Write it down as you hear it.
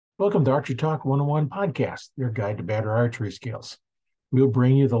Welcome to Archery Talk 101 podcast, your guide to better archery skills. We'll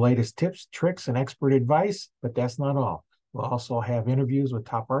bring you the latest tips, tricks, and expert advice, but that's not all. We'll also have interviews with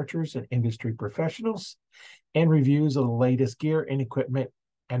top archers and industry professionals and reviews of the latest gear and equipment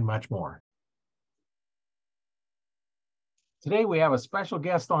and much more. Today, we have a special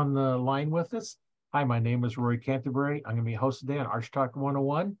guest on the line with us. Hi, my name is Loren Katt. I'm going to be host today on Archery Talk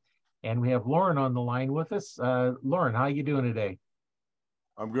 101, and we have Loren on the line with us. Loren, how are you doing today?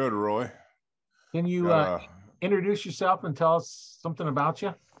 I'm good, Roy. Can you introduce yourself and tell us something about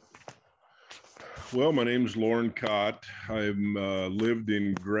you? Well, my name's Loren Katt. I've lived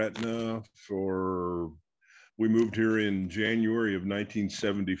in Gretna we moved here in January of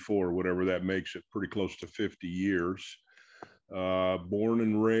 1974, whatever that makes it, pretty close to 50 years. Born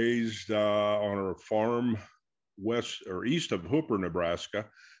and raised on a farm east of Hooper, Nebraska.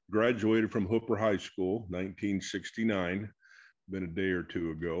 Graduated from Hooper High School, 1969. Been a day or two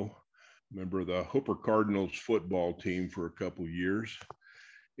ago. Member of the Hooper Cardinals football team for a couple years,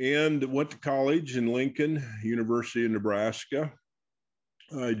 and went to college in Lincoln, University of Nebraska.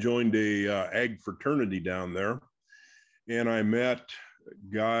 I joined a ag fraternity down there, and I met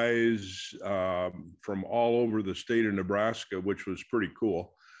guys from all over the state of Nebraska, which was pretty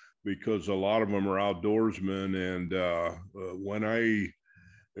cool because a lot of them are outdoorsmen. And when it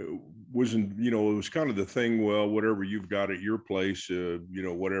was kind of the thing, well, whatever you've got at your place,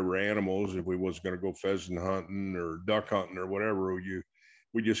 whatever animals, if we was going to go pheasant hunting or duck hunting or whatever,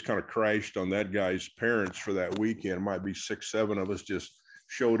 we just kind of crashed on that guy's parents for that weekend. It might be 6, 7 of us just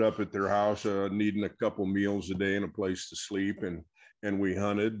showed up at their house, needing a couple meals a day and a place to sleep. And we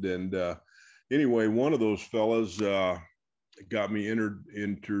hunted. And anyway, one of those fellas got me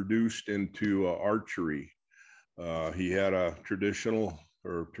introduced into archery. He had a traditional,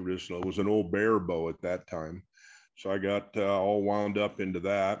 it was an old bear bow at that time. So I got all wound up into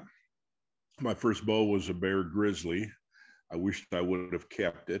that. My first bow was a Bear Grizzly. I wished I would have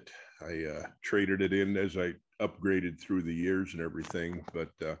kept it. I traded it in as I upgraded through the years and everything,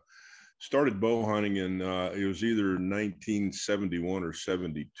 but started bow hunting in, it was either 1971 or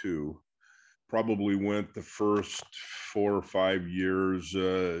 72. Probably went the first 4 or 5 years,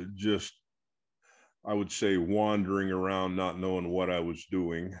 just I would say wandering around, not knowing what I was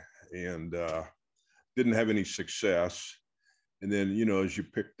doing, and didn't have any success. And then, as you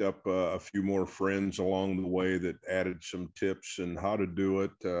picked up a few more friends along the way that added some tips and how to do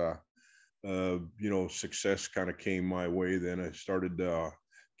it, success kind of came my way. Then I started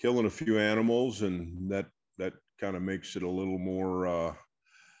killing a few animals, and that kind of makes it a little more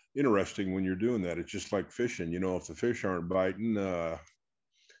interesting when you're doing that. It's just like fishing. If the fish aren't biting,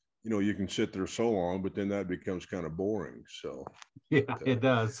 you can sit there so long, but then that becomes kind of boring. So yeah, it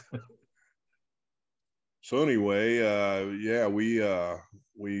does. So anyway, I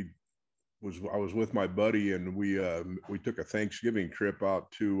was with my buddy, and we took a Thanksgiving trip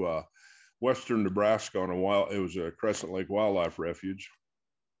out to western Nebraska it was a Crescent Lake Wildlife Refuge.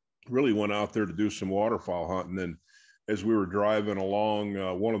 Really went out there to do some waterfowl hunting, and as we were driving along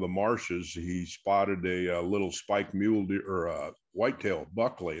one of the marshes, he spotted a little spiked mule deer or a whitetail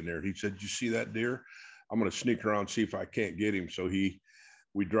buck laying there. He said, "You see that deer? I'm going to sneak around and see if I can't get him." So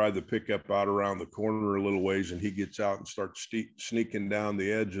we drive the pickup out around the corner a little ways, and he gets out and starts sneaking down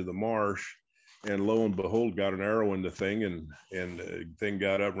the edge of the marsh. And lo and behold, got an arrow in the thing, and the thing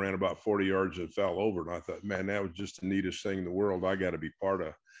got up, ran about 40 yards, and fell over. And I thought, man, that was just the neatest thing in the world. I got to be part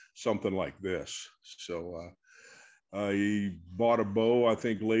of something like this. So I bought a bow, I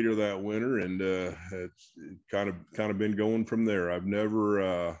think, later that winter, and it's kind of been going from there. I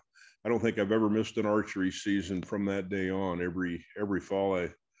don't think I've ever missed an archery season from that day on. Every fall,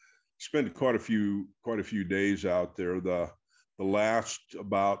 I spent quite a few days out there. The last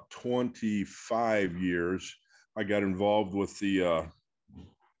about 25 years, I got involved with the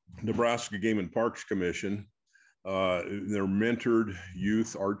Nebraska Game and Parks Commission. Their mentored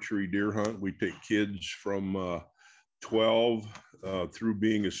youth archery deer hunt. We take kids from 12 through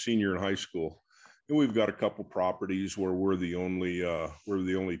being a senior in high school. And we've got a couple properties where we're the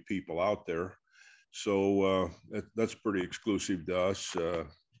only people out there. So that's pretty exclusive to us.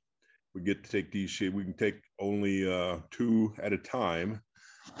 We get to take we can take only 2 at a time.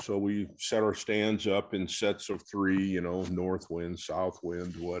 So we set our stands up in sets of 3, north wind, south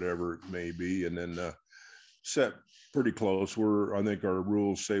wind, whatever it may be. And then set pretty close. I think our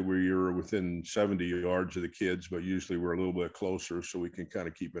rules say we're within 70 yards of the kids, but usually we're a little bit closer so we can kind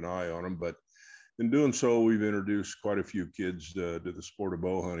of keep an eye on them. But in doing so, we've introduced quite a few kids to the sport of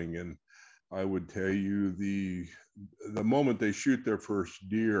bow hunting. And I would tell you the moment they shoot their first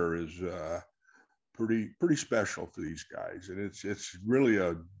deer is pretty special for these guys. And it's really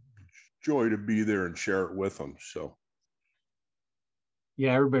a joy to be there and share it with them. So,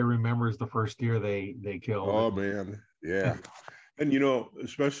 Yeah, everybody remembers the first deer they killed. oh man, yeah. And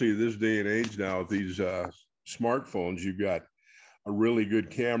especially this day and age now with these smartphones, you've got a really good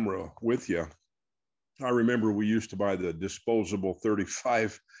camera with you. I remember we used to buy the disposable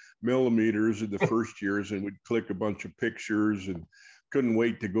 35 millimeters in the first years, and we'd click a bunch of pictures and couldn't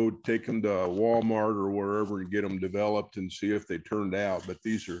wait to go take them to Walmart or wherever and get them developed and see if they turned out. But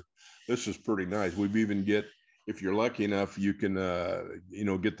this is pretty nice. We've even if you're lucky enough, you can,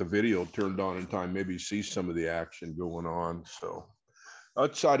 get the video turned on in time, maybe see some of the action going on. So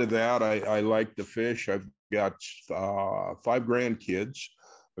outside of that, I like to fish. I've got 5 grandkids,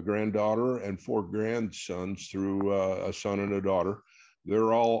 a granddaughter and 4 grandsons through a son and a daughter.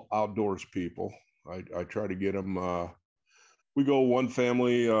 They're all outdoors people. I try to get them. We go one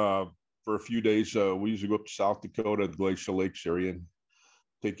family for a few days. We usually go up to South Dakota, the Glacial Lakes area, and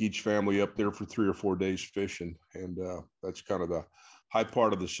take each family up there for 3 or 4 days fishing. And that's kind of the high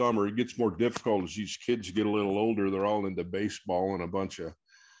part of the summer. It gets more difficult as these kids get a little older. They're all into baseball and a bunch of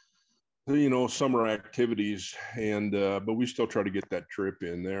summer activities, and but we still try to get that trip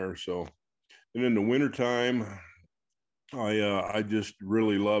in there. So, and in the wintertime, I just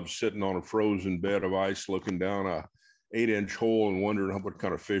really love sitting on a frozen bed of ice looking down a 8-inch hole and wondering what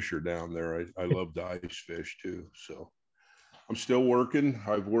kind of fish are down there. I love to ice fish too. So I'm still working.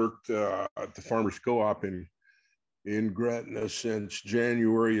 I've worked at the Farmers Co-op in Gretna since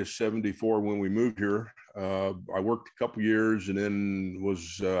January of '74 when we moved here. I worked a couple years and then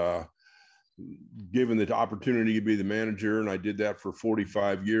was given the opportunity to be the manager, and I did that for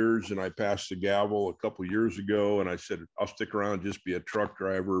 45 years, and I passed the gavel a couple years ago, and I said I'll stick around, just be a truck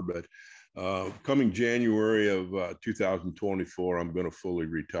driver. But coming January of 2024, I'm going to fully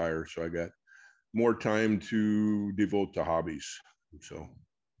retire, so I got more time to devote to hobbies. So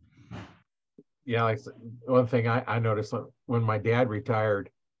Yeah, like one thing I noticed when my dad retired,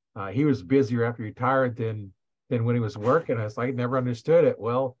 he was busier after he retired than when he was working. I never understood it.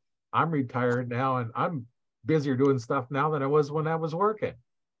 Well, I'm retired now, and I'm busier doing stuff now than I was when I was working.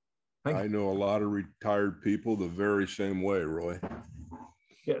 I know a lot of retired people the very same way, Roy.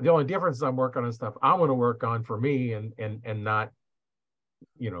 Yeah, the only difference is I'm working on stuff I want to work on for me and not,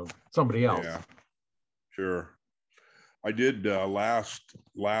 somebody else. Yeah, sure. I did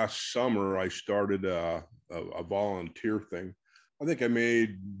last summer. I started a volunteer thing. I think I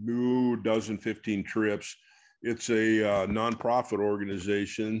made 15 trips. It's a nonprofit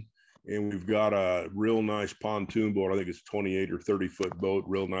organization, and we've got a real nice pontoon boat. I think it's 28 or 30-foot boat,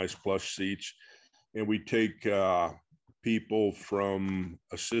 real nice plush seats. And we take people from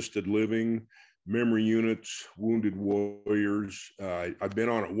assisted living, memory units, wounded warriors. I've been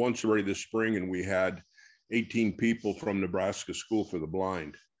on it once already this spring, and we had 18 people from Nebraska School for the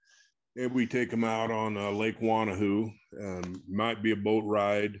Blind. And we take them out on Lake Wanahoo. Might be a boat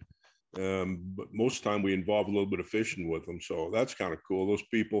ride, but most of the time we involve a little bit of fishing with them. So that's kind of cool. Those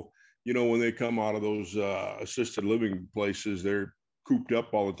people, when they come out of those assisted living places, they're cooped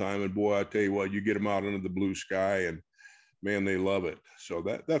up all the time. And boy, I tell you what, you get them out under the blue sky, and man, they love it. So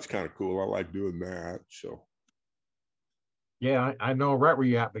that's kind of cool. I like doing that. So. Yeah, I know right where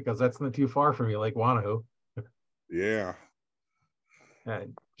you're at, because that's not too far from you, Lake Wanahoo. Yeah.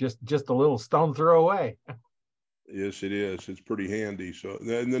 Just a little stone throw away. Yes, it is. It's pretty handy. So,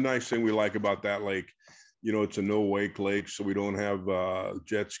 and the nice thing we like about that lake, it's a no wake lake, so we don't have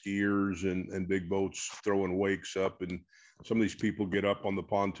jet skiers and big boats throwing wakes up. And some of these people get up on the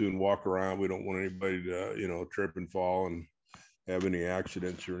pontoon, walk around. We don't want anybody to, trip and fall and have any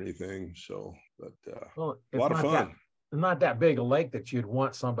accidents or anything. So, but Well, a lot of fun. Not that big a lake that you'd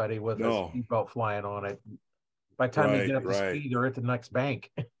want somebody with a speedboat flying on it. By the time they get up to speed, they're at the next bank.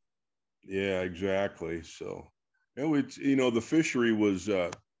 Yeah, exactly. So, it's the fishery was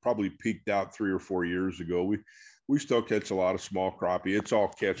probably peaked out 3 or 4 years ago. We still catch a lot of small crappie. It's all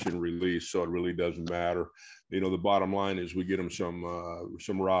catch and release, so it really doesn't matter. The bottom line is we get them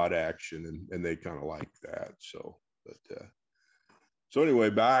some rod action, and they kind of like that. So, but so anyway,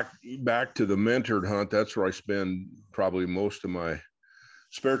 back to the mentored hunt. That's where I spend probably most of my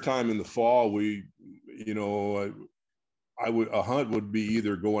spare time in the fall. A hunt would be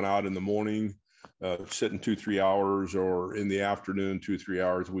either going out in the morning, sitting 2-3 hours, or in the afternoon, 2-3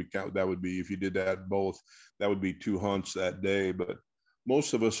 hours a week. That would be, if you did that both, that would be 2 hunts that day. But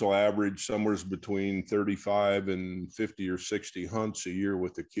most of us will average somewhere between 35 and 50 or 60 hunts a year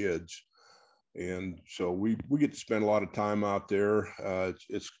with the kids. And so we get to spend a lot of time out there.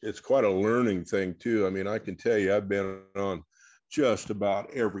 It's quite a learning thing too. I mean, I can tell you, I've been on just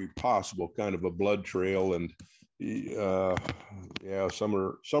about every possible kind of a blood trail, and Yeah, some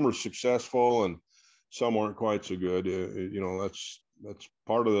are successful and some aren't quite so good. That's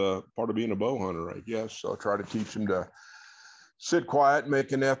part of being a bow hunter, I guess. So I try to teach them to sit quiet,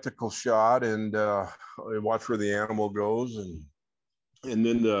 make an ethical shot, and watch where the animal goes, and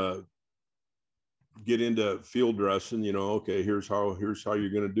then get into field dressing. Okay, here's how you're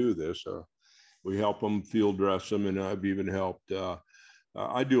going to do this. We help them field dress them, and I've even helped.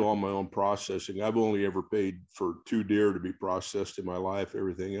 I do all my own processing. I've only ever paid for 2 deer to be processed in my life.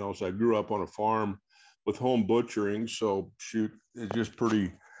 Everything else, I grew up on a farm with home butchering, so shoot, it's just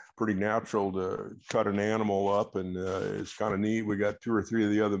pretty natural to cut an animal up, and it's kind of neat. We got 2 or 3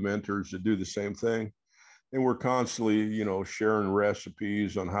 of the other mentors that do the same thing, and we're constantly, sharing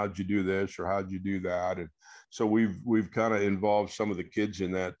recipes on how'd you do this or how'd you do that, and so we've kind of involved some of the kids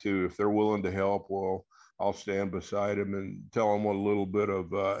in that too. If they're willing to help, well, I'll stand beside them and tell them what a little bit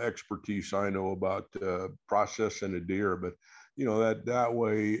of expertise I know about processing a deer. But that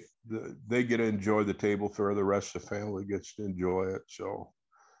way they get to enjoy the table fare. The rest of the family gets to enjoy it. So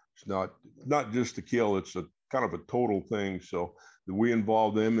it's not just a kill; it's a kind of a total thing. So we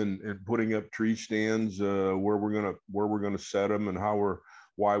involve them in putting up tree stands, where we're gonna set them, and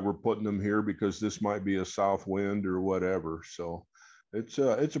why we're putting them here, because this might be a south wind or whatever. So it's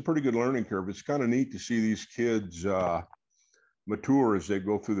a pretty good learning curve. It's kind of neat to see these kids mature as they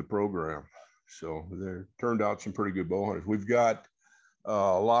go through the program. So they're turned out some pretty good bow hunters. We've got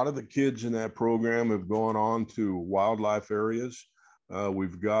a lot of the kids in that program have gone on to wildlife areas.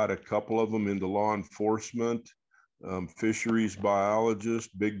 We've got a couple of them into law enforcement, fisheries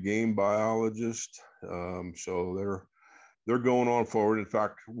biologist, big game biologist. So they're going on forward. In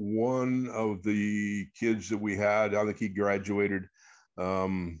fact, one of the kids that we had, I think he graduated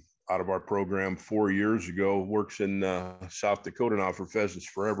out of our program 4 years ago, works in South Dakota now for Pheasants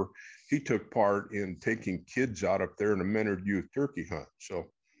Forever. He took part in taking kids out up there in a mentored youth turkey hunt. So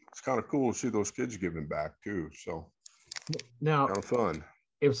it's kind of cool to see those kids giving back too. So Now, kind of fun.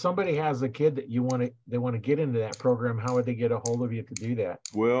 if somebody has a kid that they want to get into that program, how would they get a hold of you to do that?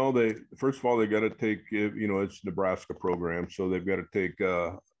 Well, first of all, they got to take, it's Nebraska program, so they've got to take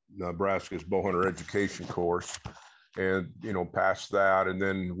Nebraska's bow hunter education course, and pass that, and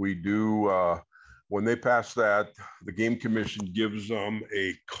then we do. When they pass that, the Game Commission gives them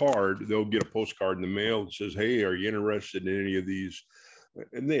a card. They'll get a postcard in the mail that says, "Hey, are you interested in any of these?"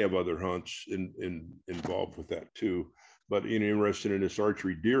 And they have other hunts involved with that too, but interested in this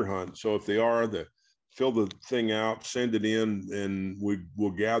archery deer hunt. So if they are, fill the thing out, send it in, and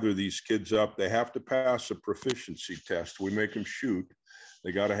we'll gather these kids up. They have to pass a proficiency test. We make them shoot.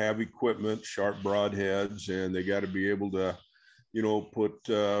 They got to have equipment, sharp broadheads, and they got to be able to,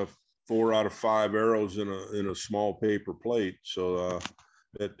 put 4 out of 5 arrows in a small paper plate. So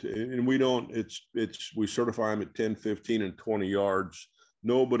and we certify them at 10, 15, and 20 yards.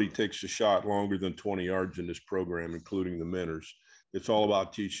 Nobody takes a shot longer than 20 yards in this program, including the mentors. It's all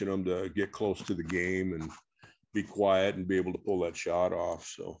about teaching them to get close to the game and be quiet and be able to pull that shot off.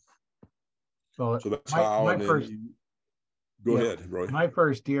 So that's how. And then go ahead, Roy. My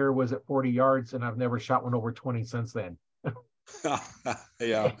first deer was at 40 yards, and I've never shot one over 20 since then.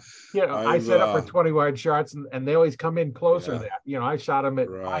 Yeah. I set up for 20-yard shots, and they always come in closer than that. I shot them at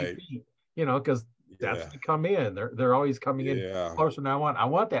 5 feet, because that's to come in. They're always coming in closer than I want. I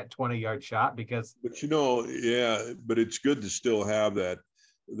want that 20-yard shot because. But but it's good to still have that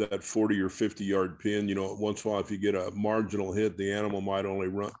 40 or 50-yard pin. Once in a while, if you get a marginal hit, the animal might only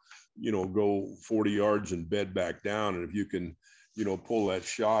run, go 40 yards and bed back down. And if you can, pull that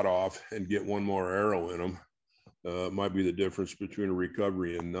shot off and get one more arrow in them, it might be the difference between a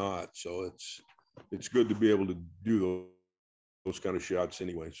recovery and not. So it's good to be able to do those kind of shots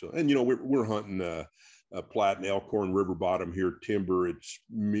anyway. So, and we're hunting Platte and Elkhorn River bottom here, timber. It's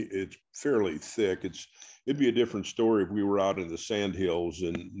fairly thick. It'd be a different story if we were out in the sand hills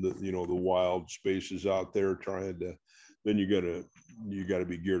and the wild spaces out there trying to. Then you got to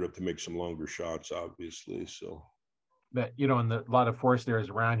be geared up to make some longer shots, obviously. So, but in a lot of forest areas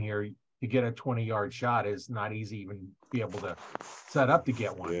around here, to get a 20-yard shot is not easy. Even be able to set up to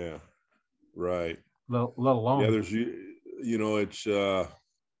get one. Yeah, right. Let alone. Yeah, there's it's. I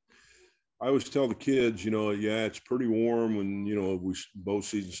always tell the kids, it's pretty warm when bow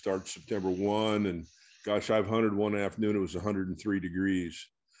season starts September 1, and gosh, I've hunted one afternoon. It was 103 degrees.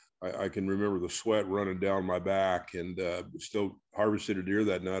 I can remember the sweat running down my back, and still harvested a deer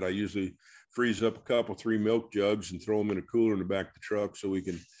that night. I usually freeze up a 3 milk jugs and throw them in a cooler in the back of the truck so we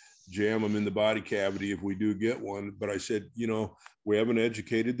can jam them in the body cavity if we do get one. But I said, we haven't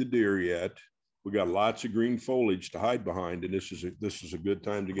educated the deer yet. We got lots of green foliage to hide behind, and this is a good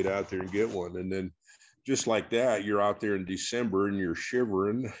time to get out there and get one. And then, just like that, you're out there in December and you're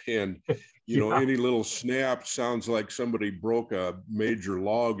shivering, and Yeah. any little snap sounds like somebody broke a major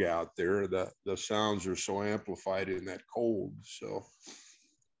log out there. The sounds are so amplified in that cold. So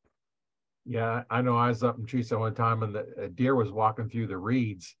Yeah, I know I was up in Teresa one time and a deer was walking through the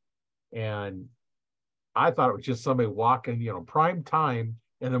reeds, and I thought it was just somebody walking, prime time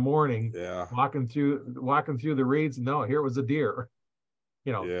in the morning, yeah, walking through the reeds. No, here was a deer,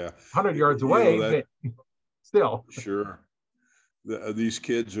 yeah, 100 yards away, that but still. sure. These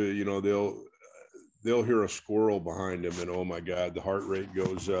kids are, they'll hear a squirrel behind them, and oh my God, the heart rate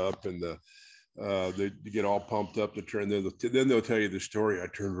goes up, and they get all pumped up to turn. Then they'll tell you the story. I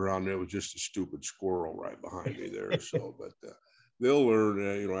turned around and it was just a stupid squirrel right behind me there. So, but they'll learn,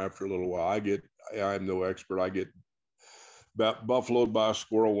 after a little while. I'm no expert. I get buffaloed by a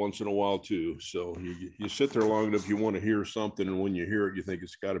squirrel once in a while too. So you sit there long enough, you want to hear something, and when you hear it, you think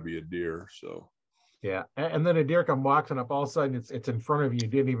it's got to be a deer. So Yeah, and then a deer come walking up. All of a sudden, it's in front of you. You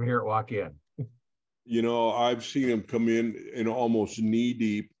didn't even hear it walk in. I've seen them come in almost knee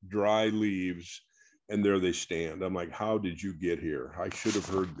deep dry leaves, and there they stand. I'm like, how did you get here? I should have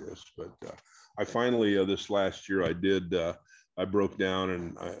heard this. But I finally, this last year, I broke down,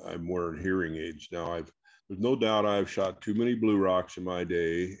 and I'm wearing hearing aids now. There's no doubt I've shot too many blue rocks in my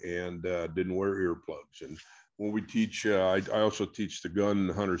day, and didn't wear earplugs. And when we teach, I also teach the gun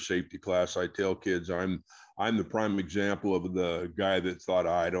hunter safety class. I tell kids I'm the prime example of the guy that thought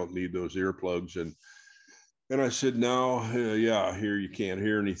I don't need those earplugs, and I said, no, yeah, here you can't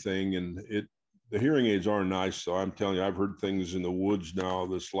hear anything. And the hearing aids are nice. So I'm telling you, I've heard things in the woods now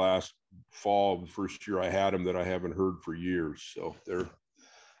this last fall, the first year I had them, that I haven't heard for years. So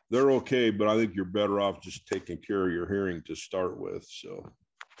they're okay, but I think you're better off just taking care of your hearing to start with. So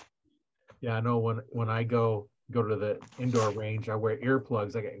Yeah, I know when I go to the indoor range, I wear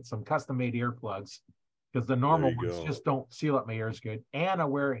earplugs. I get some custom made earplugs because the there normal you ones go. just don't seal up my ears good. And I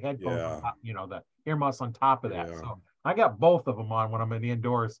wear headphones on Yeah. top, the ear muffs on top of that. Yeah. So I got both of them on when I'm in the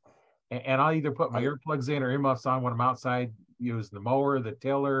indoors. And I'll either put my I, earplugs in or earmuffs on when I'm outside, use the mower, the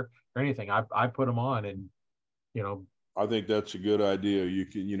tiller, or anything. I put them on, and you know, I think that's a good idea.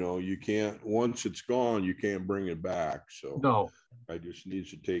 You can't, once it's gone, you can't bring it back. So no, I just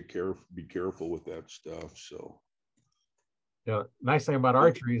needs to be careful with that stuff. So nice thing about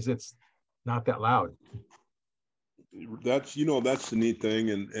archery is it's not that loud. that's the neat thing.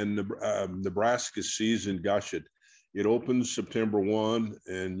 And Nebraska season, gosh, it opens September 1,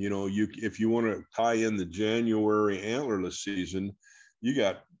 and if you want to tie in the January antlerless season, you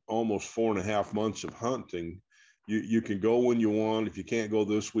got almost 4.5 months of hunting. You can go when you want. If you can't go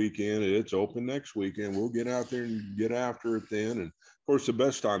this weekend, it's open next weekend. We'll get out there and get after it then. And of course, the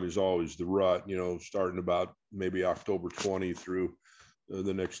best time is always the rut, starting about maybe October 20 through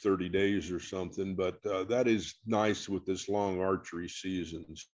the next 30 days or something. But that is nice with this long archery season.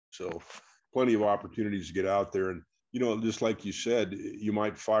 So plenty of opportunities to get out there. And, just like you said, you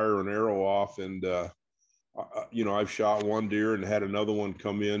might fire an arrow off, and, I've shot one deer and had another one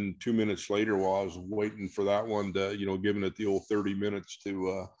come in 2 minutes later while I was waiting for that one to, giving it the old 30 minutes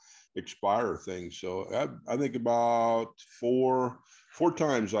to expire thing. So I think about four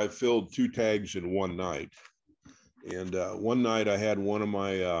times I filled 2 tags in one night. And one night I had one of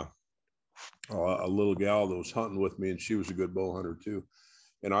my, a little gal that was hunting with me, and she was a good bow hunter too.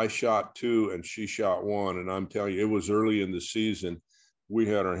 And I shot 2 and she shot 1. And I'm telling you, it was early in the season. We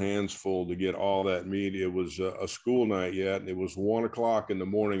had our hands full to get all that meat. It was a school night yet, and it was 1 o'clock in the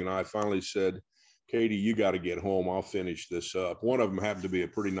morning. And I finally said, Katie, you got to get home. I'll finish this up. One of them happened to be a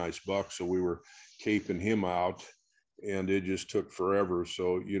pretty nice buck, so we were caping him out, and it just took forever.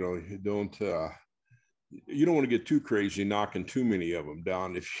 So, you don't want to get too crazy knocking too many of them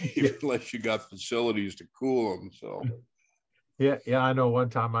down unless you got facilities to cool them. So Yeah, I know. One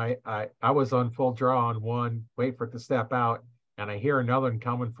time I was on full draw on one, wait for it to step out, and I hear another one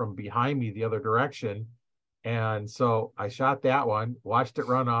coming from behind me the other direction, and so I shot that one, watched it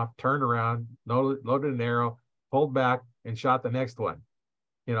run off, turned around, loaded an arrow, pulled back, and shot the next one.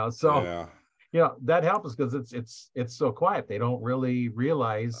 So yeah, that helps because it's so quiet. They don't really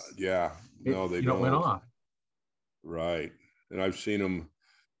realize yeah, it. no, they Went don't. off. Right. And I've seen them,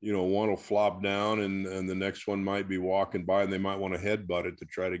 one will flop down, and the next one might be walking by, and they might want to headbutt it to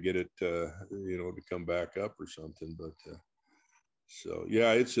try to get it, to come back up or something. But so,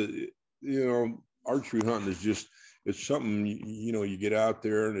 yeah, archery hunting is it's something, you get out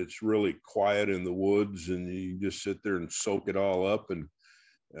there and it's really quiet in the woods, and you just sit there and soak it all up and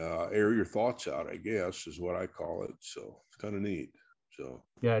air your thoughts out, I guess, is what I call it. So it's kind of neat. So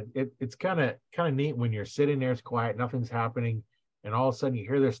Yeah, it's kind of neat when you're sitting there, it's quiet, nothing's happening, and all of a sudden you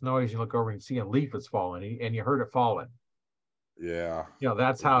hear this noise, you look over and see a leaf is falling, and you heard it falling. Yeah,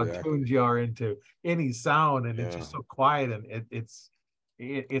 That's how exactly. tuned you are into any sound, and it's Yeah, just so quiet, and it's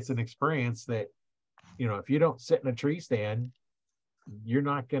an experience that, if you don't sit in a tree stand, you're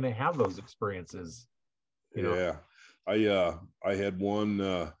not going to have those experiences. yeah. I had one.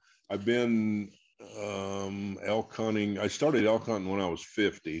 I've been elk hunting. I started elk hunting when I was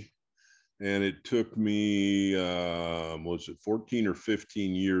 50, and it took me was it 14 or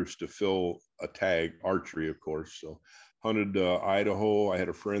 15 years to fill a tag, archery, of course. So hunted Idaho. I had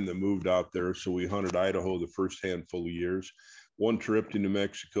a friend that moved out there, so we hunted Idaho the first handful of years. One trip to New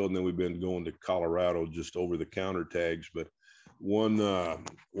Mexico, and then we've been going to Colorado, just over the counter tags. But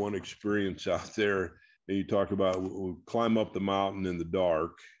one experience out there, and you talk about, we climb up the mountain in the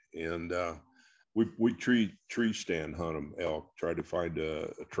dark, and we tree stand hunt them, elk, try to find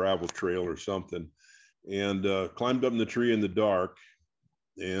a travel trail or something, and climbed up in the tree in the dark,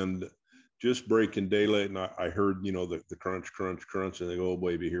 and just breaking daylight, and I heard, the crunch, crunch, crunch, and they go, oh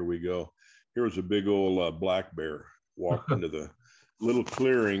baby, here we go. Here was a big old black bear walked into the little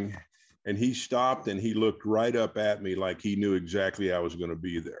clearing, and he stopped and he looked right up at me like he knew exactly I was going to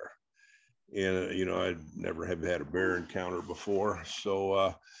be there. And I'd never have had a bear encounter before,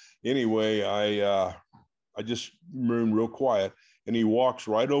 so anyway, I just remained real quiet, and he walks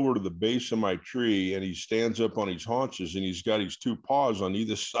right over to the base of my tree, and he stands up on his haunches, and he's got his two paws on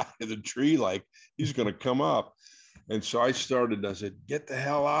either side of the tree like he's going to come up. And so I said, get the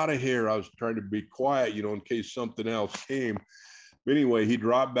hell out of here. I was trying to be quiet, in case something else came. But anyway, he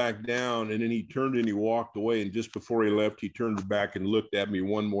dropped back down, and then he turned and he walked away. And just before he left, he turned back and looked at me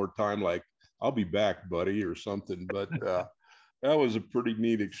one more time like, I'll be back, buddy, or something. But that was a pretty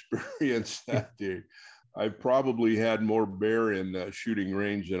neat experience that day. I've probably had more bear in shooting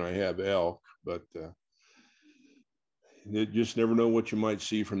range than I have elk, but you just never know what you might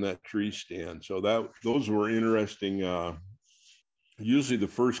see from that tree stand. So those were interesting. Usually the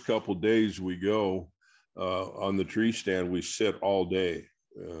first couple days we go on the tree stand, we sit all day.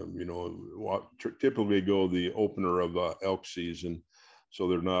 Typically go the opener of elk season, so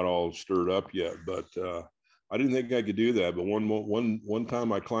they're not all stirred up yet. But I didn't think I could do that. But one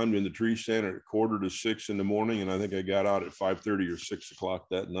time I climbed in the tree stand at 5:45 in the morning, and I think I got out at 5:30 or 6 o'clock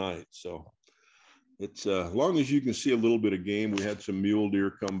that night. So it's as long as you can see a little bit of game. We had some mule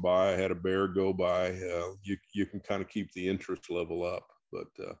deer come by. I had a bear go by. You can kind of keep the interest level up. But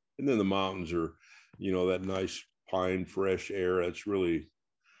and then the mountains are, that nice pine fresh air. That's really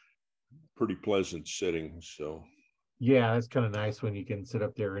pretty pleasant sitting. So Yeah, that's kind of nice when you can sit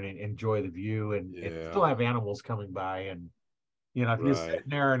up there and enjoy the view, and yeah, still have animals coming by. And if you're right. sitting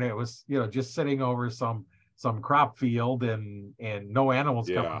there and it was, just sitting over some crop field, and no animals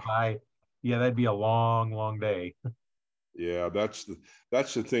coming Yeah. by, yeah, that'd be a long, long day. Yeah, that's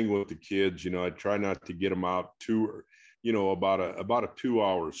the thing with the kids. I try not to get them out too, about a 2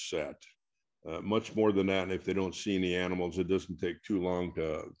 hour set, much more than that. And if they don't see any animals, it doesn't take too long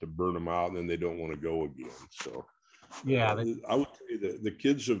to burn them out, and then they don't want to go again. So Yeah, I would say that the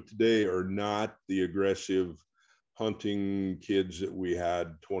kids of today are not the aggressive hunting kids that we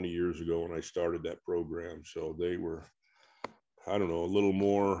had 20 years ago when I started that program. So they were, I don't know, a little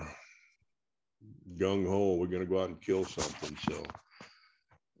more gung ho. We're going to go out and kill something. So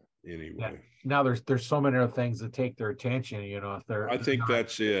yeah. anyway, Now there's so many other things that take their attention. If they're I think not.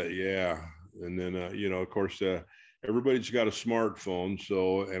 that's it. Yeah. And then, of course, everybody's got a smartphone.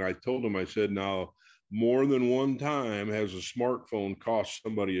 So, and I told him, I said, now, more than one time has a smartphone cost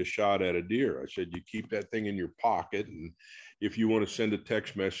somebody a shot at a deer. I said, you keep that thing in your pocket. And if you want to send a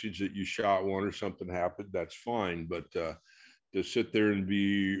text message that you shot one or something happened, that's fine. But to sit there and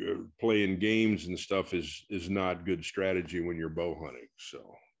be playing games and stuff is not good strategy when you're bow hunting.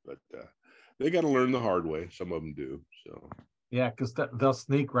 So, but they got to learn the hard way. Some of them do. So. Yeah, because they'll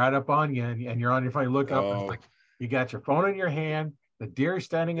sneak right up on you, and you're on your phone. You look up, and it's Oh, like you got your phone in your hand, the deer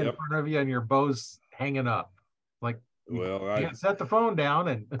standing in yep. front of you, and your bow's hanging up. Like, you Well, can't set the phone down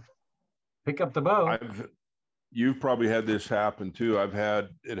and pick up the bow. you've probably had this happen too. I've had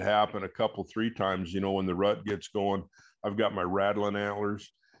it happen a couple, 3 times, when the rut gets going. I've got my rattling antlers,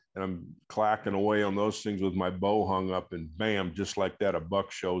 and I'm clacking away on those things with my bow hung up, and bam, just like that, a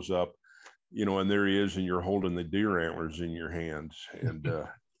buck shows up, and there he is, and you're holding the deer antlers in your hands, and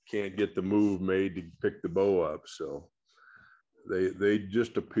can't get the move made to pick the bow up. So they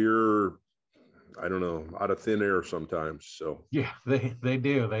just appear, I don't know, out of thin air sometimes. So Yeah, they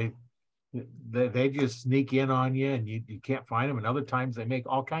do. They just sneak in on you, and you can't find them. And other times they make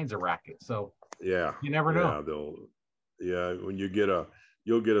all kinds of rackets. So yeah, you never know. yeah, when you get a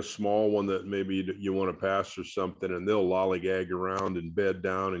you'll get a small one that maybe you want to pass or something, and they'll lollygag around and bed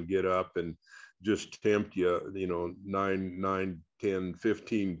down and get up and just tempt you, 10,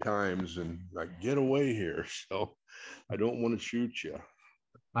 15 times, and like, get away here. So I don't want to shoot you.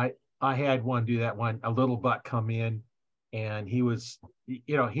 I had one do that one, a little buck come in, and he was,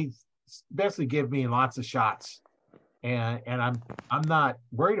 he basically gave me lots of shots, and I'm not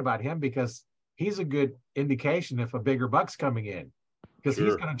worried about him because he's a good indication if a bigger buck's coming in, because he's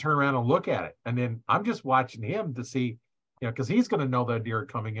Sure. going to turn around and look at it, and then I'm just watching him to see, because he's going to know the deer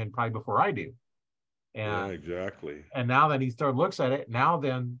coming in probably before I do. Yeah, And exactly. and now that he started looks at it, now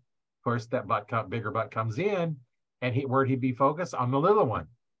then, of course, that bigger buck comes in, and where'd he be focused on the little one,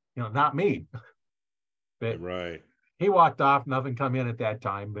 not me. But Right. he walked off, nothing come in at that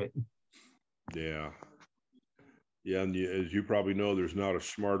time. But Yeah. Yeah, and as you probably know, there's not a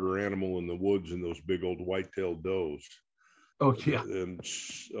smarter animal in the woods than those big old white-tailed does. oh yeah, And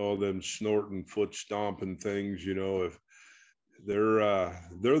all them snorting, foot stomping things. If they're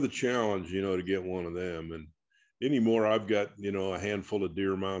the challenge, to get one of them. And anymore, I've got a handful of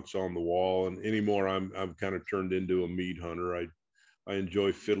deer mounts on the wall, and anymore, I'm kind of turned into a meat hunter. I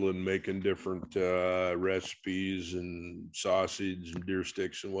enjoy fiddling, making different recipes and sausage and deer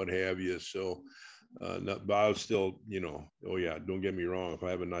sticks and what have you. So, but I was still, oh yeah, don't get me wrong. If I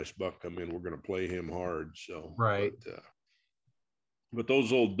have a nice buck come in, we're going to play him hard. So, right. but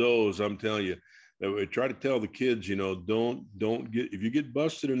those old does, I'm telling you, I try to tell the kids, don't get, if you get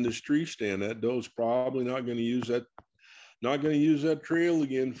busted in this tree stand, that doe's probably not going to use that trail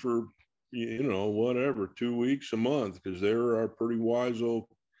again for, whatever, 2 weeks, a month, because there are pretty wise old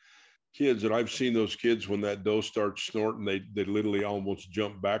kids. And I've seen those kids when that doe starts snorting, they literally almost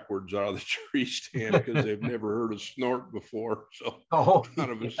jump backwards out of the tree stand because they've never heard a snort before. So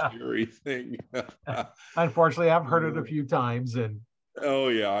kind of a scary thing. Unfortunately, I've heard it a few times, and oh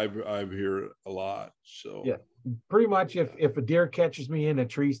yeah, I've heard it a lot. So yeah, pretty much if a deer catches me in a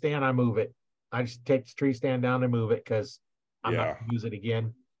tree stand, I move it. I just take the tree stand down and move it because I'm not going to use it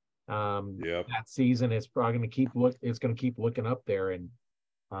again. That season is probably going to keep looking up there. And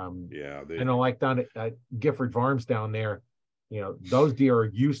I know, like down at Gifford Farms down there, those deer are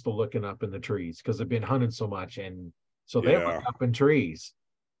used to looking up in the trees because they've been hunted so much, and so they look up in trees.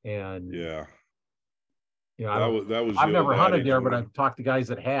 And I've never hunted there, but I've talked to guys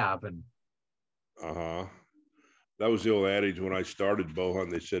that have. And that was the old adage when I started bow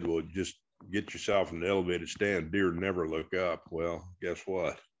hunting. They said, well, just get yourself in an elevated stand. Deer never look up. Well, guess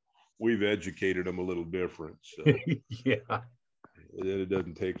what? We've educated them a little different. So yeah, it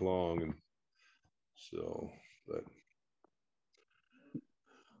doesn't take long. And so, but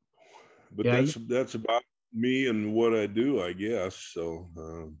that's about me and what I do, I guess. So,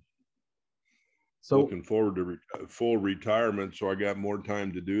 looking forward to full retirement, so I got more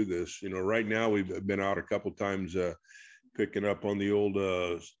time to do this. Right now we've been out a couple times picking up on the old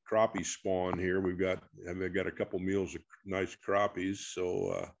crappie spawn here. I've got a couple meals of nice crappies,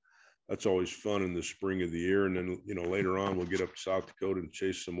 so that's always fun in the spring of the year. And then later on we'll get up to South Dakota and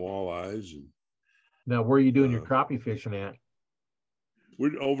chase some walleyes. And now, where are you doing your crappie fishing at?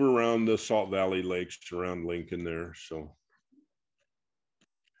 We're over around the Salt Valley lakes around Lincoln there. So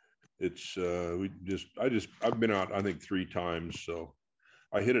it's I've been out, I think 3 times. So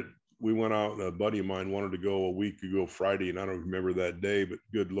I hit it. We went out, and a buddy of mine wanted to go a week ago Friday, and I don't remember that day, but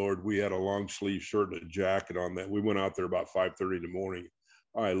good Lord, we had a long sleeve shirt and a jacket on that. We went out there about 5:30 in the morning.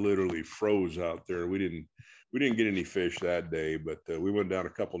 I literally froze out there. We didn't get any fish that day, but we went down a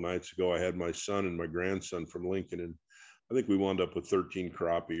couple nights ago. I had my son and my grandson from Lincoln, and I think we wound up with 13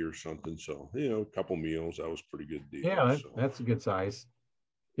 crappie or something. So, a couple meals, that was a pretty good deal. Yeah, that's a good size.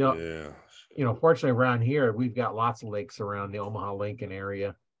 Fortunately around here, we've got lots of lakes around the Omaha, Lincoln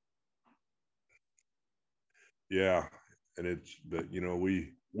area. Yeah. And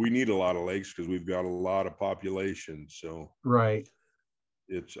we need a lot of lakes because we've got a lot of population. So, right.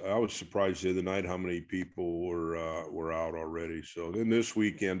 I was surprised the other night how many people were out already. So then this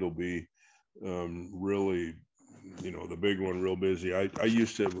weekend will be really, the big one, real busy. I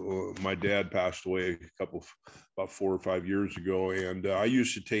used to, my dad passed away about 4 or 5 years ago. And I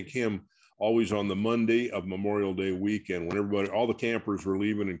used to take him always on the Monday of Memorial Day weekend when all the campers were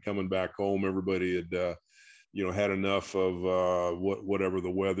leaving and coming back home. Everybody had, had enough of whatever the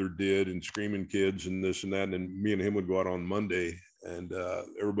weather did and screaming kids and this and that. And then me and him would go out on Monday, and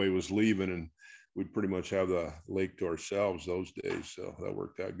everybody was leaving, and we'd pretty much have the lake to ourselves those days. So that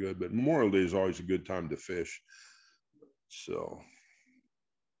worked out good. But Memorial Day is always a good time to fish. So.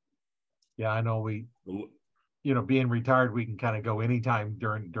 Yeah, I know being retired, we can kind of go anytime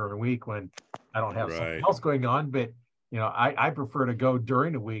during the week when I don't have something else going on. But I prefer to go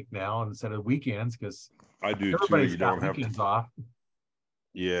during the week now instead of weekends because I do too. everybody's You got don't have weekends to, off.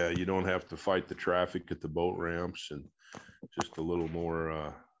 yeah, you don't have to fight the traffic at the boat ramps, and just a little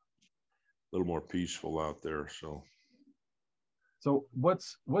more peaceful out there. So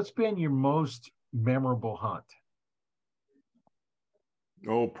what's been your most memorable hunt?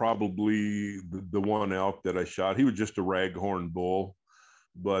 Oh, probably the one elk that I shot. He was just a raghorn bull,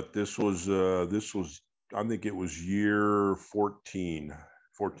 but this was I think it was year 14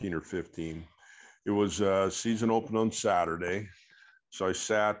 or 15. It was season open on Saturday. So I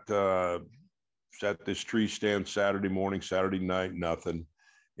sat this tree stand Saturday morning, Saturday night, nothing.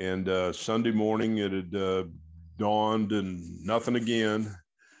 And Sunday morning it had dawned and nothing again.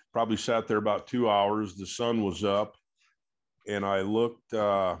 Probably sat there about 2 hours. The sun was up, and I looked.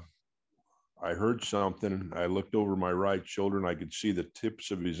 I heard something. I looked over my right shoulder, and I could see the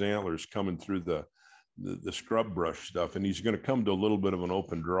tips of his antlers coming through the scrub brush stuff. And he's going to come to a little bit of an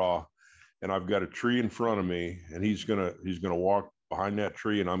open draw. And I've got a tree in front of me, and he's gonna walk behind that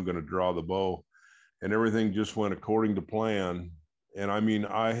tree, and I'm going to draw the bow. And everything just went according to plan. And I mean,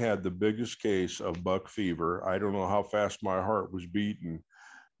 I had the biggest case of buck fever. I don't know how fast my heart was beating,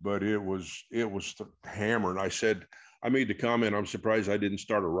 but it was hammered. I made the comment, I'm surprised I didn't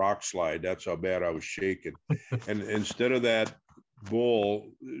start a rock slide. That's how bad I was shaking. And instead of that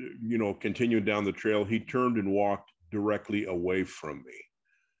bull, continuing down the trail, he turned and walked directly away from me.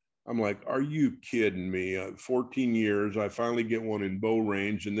 I'm like, are you kidding me? 14 years, I finally get one in bow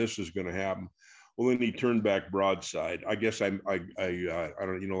range, and this is going to happen. Well, then he turned back broadside. I guess I don't,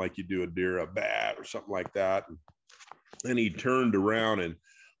 like you do a deer, a bat or something like that. And he turned around, and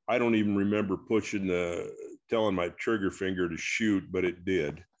I don't even remember telling my trigger finger to shoot, but it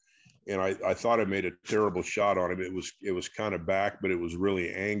did. And I thought I made a terrible shot on him. It was kind of back, but it was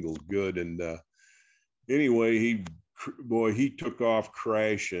really angled good. And anyway, he took off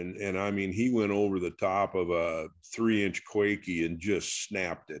crashing, and I mean, he went over the top of a 3-inch quakey and just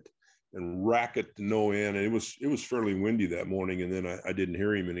snapped it and racket to no end. And it was fairly windy that morning, and then I didn't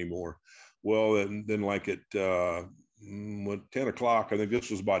hear him anymore. Well, and then like at 10 o'clock, I think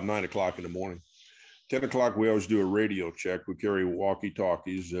this was about 9 o'clock in the morning. 10 o'clock, we always do a radio check. We carry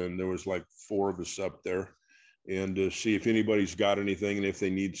walkie-talkies, and there was like 4 of us up there, and to see if anybody's got anything and if they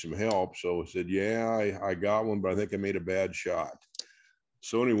need some help. So I said, yeah, I got one, but I think I made a bad shot.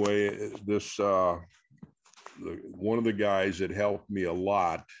 So anyway, this one of the guys that helped me a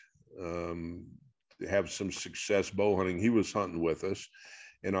lot have some success bow hunting, he was hunting with us.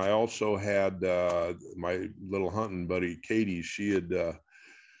 And I also had my little hunting buddy, Katie. She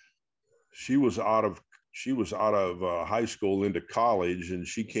was out of high school into college, and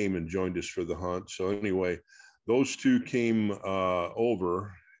she came and joined us for the hunt. So anyway, those two came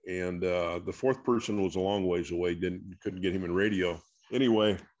over, and the fourth person was a long ways away. Couldn't get him in radio.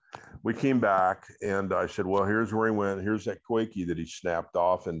 Anyway, we came back, and I said, well, here's where he went. Here's that quakey that he snapped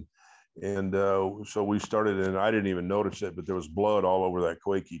off. And so we started, and I didn't even notice it, but there was blood all over that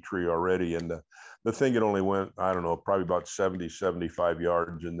quakey tree already. And the thing had only went, I don't know, probably about 75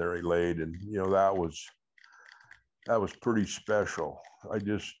 yards, and there he laid. And, that was pretty special. I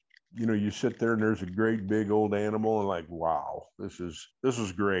just, you sit there and there's a great big old animal, and like, wow, this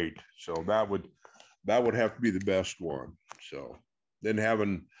is great. So that would have to be the best one. So then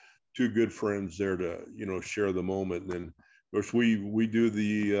having two good friends there to, share the moment. And then of course we do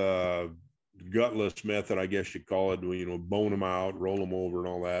the gutless method, I guess you call it. We, bone them out, roll them over and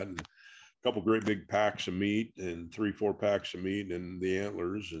all that. And a couple great big packs of meat, and 3-4 packs of meat, and the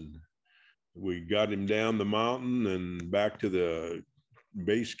antlers. And we got him down the mountain and back to the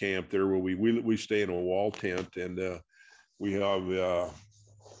base camp there, where we stay in a wall tent, and we have a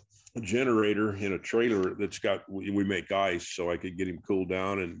generator in a trailer that's got, we make ice, so I could get him cooled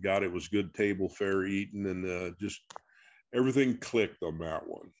down. And God, it was good table fare eating, and just everything clicked on that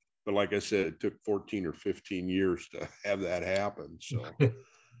one. But like I said, it took 14 or 15 years to have that happen. So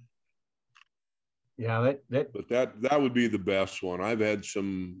yeah, but that would be the best one. I've had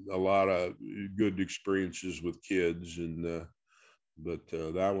a lot of good experiences with kids, and but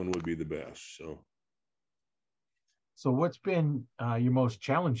that one would be the best. So what's been your most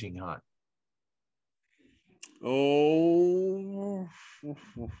challenging hunt? Oh,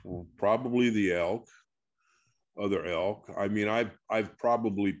 probably the other elk. I mean, I've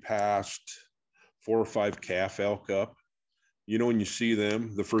probably passed 4 or 5 calf elk up. When you see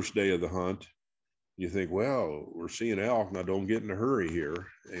them the first day of the hunt, you think, well, we're seeing elk now. Don't get in a hurry here.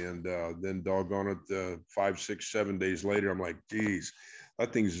 And then doggone it, 5, 6, 7 days later, I'm like, geez,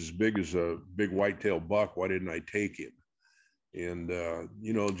 that thing's as big as a big whitetail buck. Why didn't I take him? And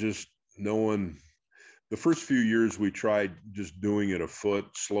just knowing the first few years we tried just doing it afoot,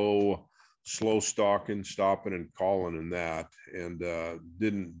 slow stalking, stopping and calling and that, and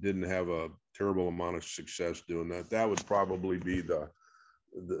didn't have a terrible amount of success doing that. That would probably be the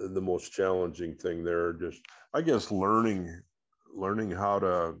most challenging thing there. Just, I guess, learning how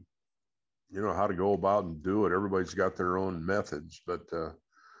to, how to go about and do it. Everybody's got their own methods, but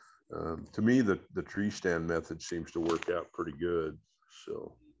to me, the tree stand method seems to work out pretty good.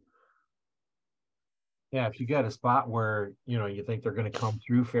 So. Yeah, if you got a spot where you think they're going to come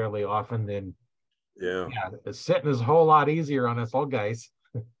through fairly often, then yeah, sitting is a whole lot easier on us old guys.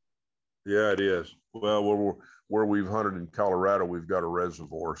 Yeah, it is. Well, where we've hunted in Colorado, we've got a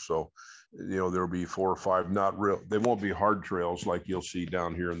reservoir, so there'll be 4 or 5 not real. They won't be hard trails like you'll see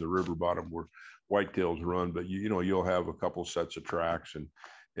down here in the river bottom where whitetails run, but you'll have a couple sets of tracks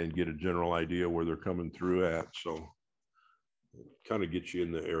and get a general idea where they're coming through at. So kind of gets you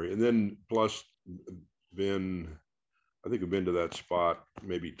in the area, and then plus I think I've been to that spot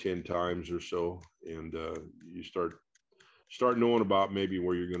maybe 10 times or so, and you start knowing about maybe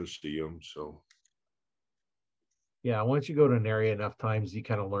where you're going to see them. So yeah, once you go to an area enough times, you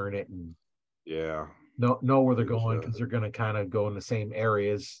kind of learn it and know where they're going, because they're going to kind of go in the same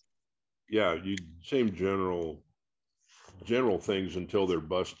areas. Yeah, same general things until they're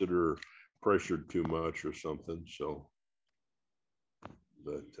busted or pressured too much or something. So,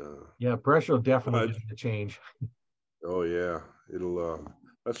 but yeah, pressure will definitely get the change. Oh yeah, it'll.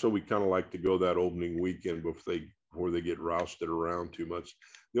 That's what we kind of like to go that opening weekend before they get rousted around too much.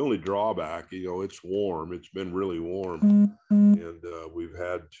 The only drawback, it's warm. It's been really warm, and we've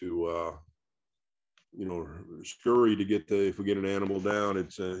had to, scurry to get if we get an animal down.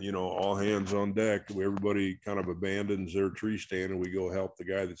 It's all hands on deck. Everybody kind of abandons their tree stand, and we go help the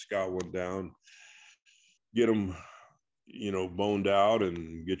guy that's got one down, get them, boned out,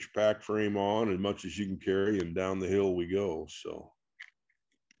 and get your pack frame on as much as you can carry, and down the hill we go. So.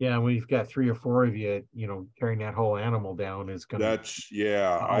 Yeah, when you've got 3 or 4 of you, carrying that whole animal down is going to. That's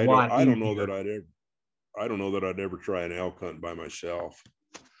I don't know that I'd ever try an elk hunt by myself,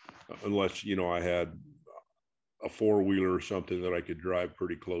 unless I had a 4-wheeler or something that I could drive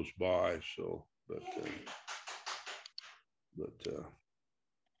pretty close by. So, but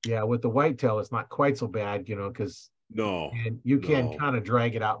yeah, with the whitetail, it's not quite so bad, because you can kind of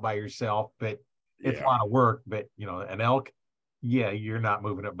drag it out by yourself, but it's a lot of work. But an elk, you're not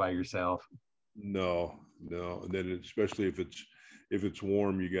moving it by yourself. No, and then especially if it's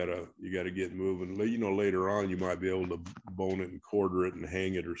warm, you gotta get moving. Later on you might be able to bone it and quarter it and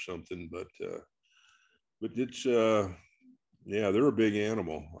hang it or something, but it's they're a big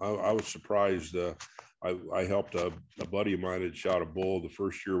animal. I was surprised. I helped a buddy of mine had shot a bull the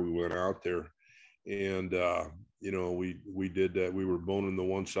first year we went out there, and we did that. We were boning the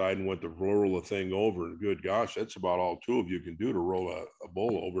one side and went to roll the thing over, and good gosh, that's about all 2 of you can do, to roll a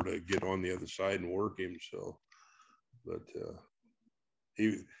bull over to get on the other side and work him. So, but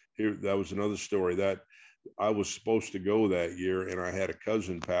that was another story. That I was supposed to go that year, and I had a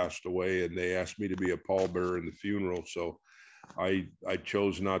cousin passed away, and they asked me to be a pallbearer in the funeral. So I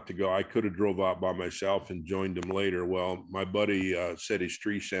chose not to go. I could have drove out by myself and joined him later. Well, my buddy set his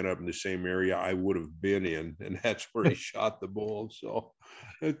tree stand up in the same area I would have been in, and that's where he shot the bull. So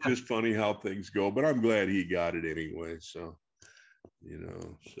it's just funny how things go, but I'm glad he got it anyway. So,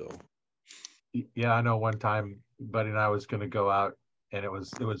 so. Yeah, I know one time buddy and I was going to go out, and it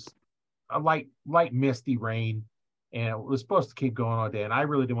was a light misty rain, and it was supposed to keep going all day, and I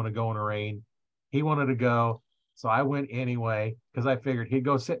really didn't want to go in the rain. He wanted to go, so I went anyway, because I figured he'd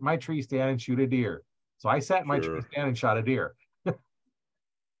go sit in my tree stand and shoot a deer. So I sat in my tree stand and shot a deer.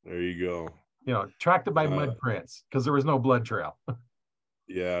 There you go. Tracked it by mud prints, because there was no blood trail.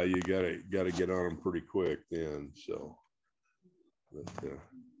 Yeah, you gotta get on them pretty quick then. So, but,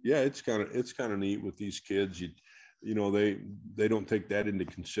 it's kind of neat with these kids. They don't take that into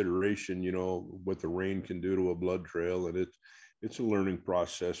consideration. What the rain can do to a blood trail, and it's a learning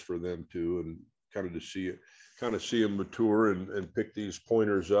process for them too, and kind of see them mature and pick these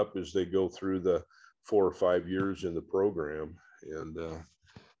pointers up as they go through the 4 or 5 years in the program, and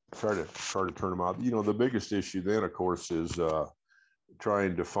try to turn them out. The biggest issue then, of course, is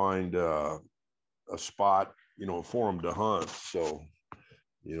trying to find a spot, for them to hunt. So,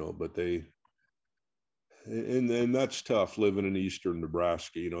 but and that's tough living in eastern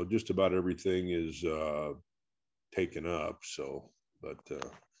Nebraska. Just about everything is taken up. So, but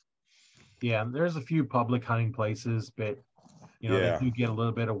yeah, there's a few public hunting places, but they do get a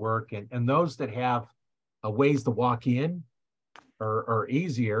little bit of work, and those that have a ways to walk in are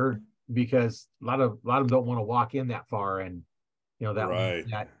easier, because a lot of them don't want to walk in that far, and that right.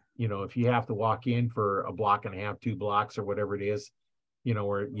 that if you have to walk in for a block and a half, 2 blocks or whatever it is,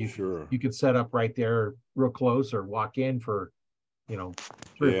 where Sure. you could set up right there real close or walk in for, 3 or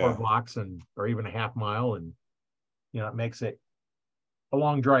 4 Yeah. blocks or even a half mile. And, it makes it a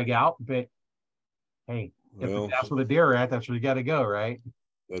long drag out, but hey, if Well, that's where the deer are at, that's where you got to go, right?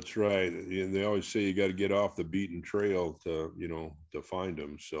 that's right. And they always say you got to get off the beaten trail to, to find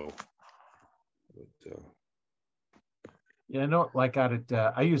them. So, but, Yeah, I know, like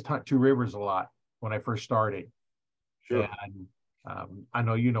I used to hunt Two Rivers a lot when I first started. sure. And I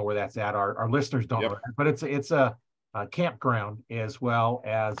know where that's at. Our listeners don't know Yep. that, but it's a campground as well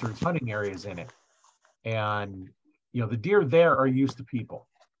as there's hunting areas in it. And the deer there are used to people,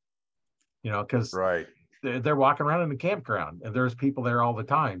 because Right. they're walking around in the campground and there's people there all the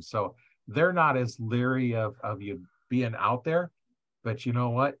time. So they're not as leery of you being out there. But you know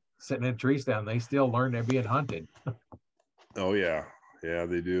what? Sitting in trees down, they still learn they're being hunted. Oh yeah. Yeah,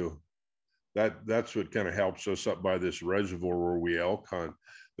 they do. That's what kind of helps us up by this reservoir where we elk hunt.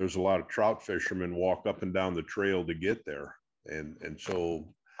 There's a lot of trout fishermen walk up and down the trail to get there. And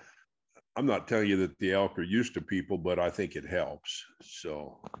so I'm not telling you that the elk are used to people, but I think it helps.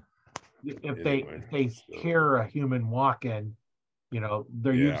 So If they anyway, if they hear a human walking,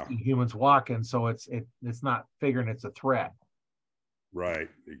 they're used yeah, to humans walking, so it's not figuring it's a threat. right,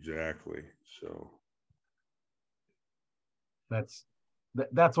 exactly. So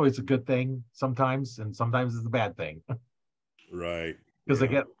That's always a good thing sometimes, and sometimes it's a bad thing right, because they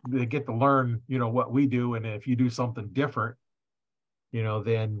yeah, get to learn what we do, and if you do something different,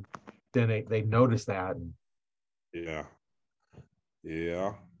 then they notice that. And yeah,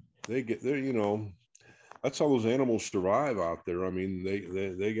 yeah. They that's how those animals survive out there. I mean,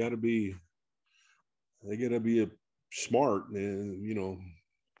 they gotta be smart, and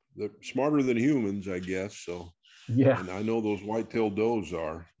they're smarter than humans, I guess. So, yeah, and I know those white-tailed does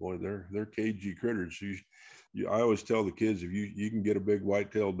are, boy, they're cagey critters. I always tell the kids, if you can get a big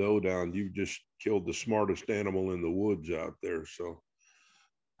white-tailed doe down, you've just killed the smartest animal in the woods out there. So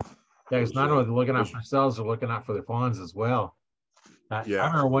it's those not only looking out those for themselves, they're looking out for their fawns as well. I yeah,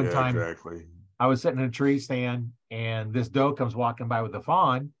 remember one yeah, time exactly. I was sitting in a tree stand and this doe comes walking by with the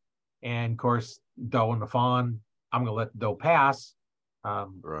fawn. And of course, doe and the fawn, I'm going to let the doe pass.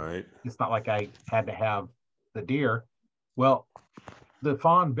 Right. It's not like I had to have the deer. Well, the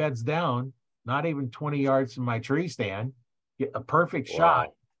fawn beds down, not even 20 yards from my tree stand, get a perfect shot,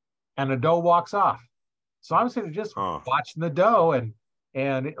 Wow. and the doe walks off. So I was sitting just Huh. watching the doe,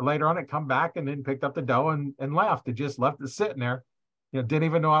 and later on it come back and then picked up the doe and left. It just left it sitting there. Didn't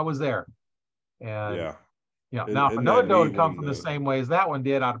even know I was there. And Yeah. now if Isn't another that doe neat had come when from the same way as that one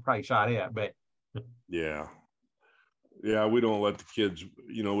did, I'd have probably shot it. But yeah. Yeah, we don't let the kids,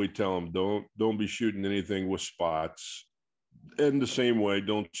 we tell them don't be shooting anything with spots. And the same way,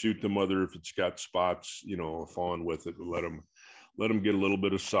 don't shoot the mother if it's got spots, a fawn with it. Let them get a little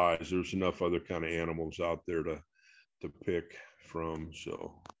bit of size. There's enough other kind of animals out there to pick from.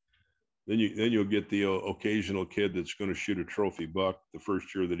 So then you'll get the occasional kid that's going to shoot a trophy buck the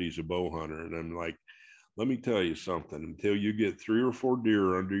first year that he's a bow hunter. And I'm like, let me tell you something. Until you get 3 or 4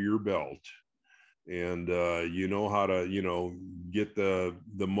 deer under your belt, and you know how to get the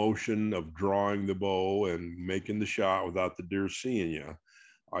motion of drawing the bow and making the shot without the deer seeing you,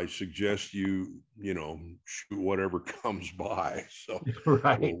 I suggest shoot whatever comes by. So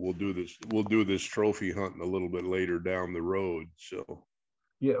right. we'll do this trophy hunting a little bit later down the road. So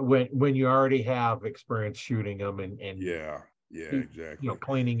Yeah, when you already have experience shooting them and yeah, exactly.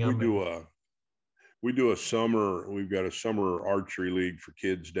 cleaning we them. do a we do a summer, we've got a summer archery league for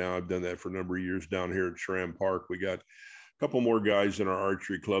kids down. I've done that for a number of years down here at Schramm Park. We got a couple more guys in our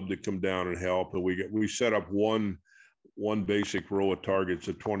archery club that come down and help. And we set up one basic row of targets,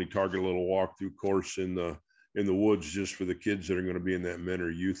 a 20 target little walkthrough course in the woods just for the kids that are going to be in that men or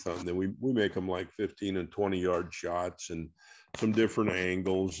youth hunt. And then we make them like 15 and 20-yard shots and some different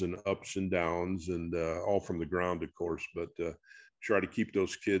angles and ups and downs, and all from the ground, of course, but try to keep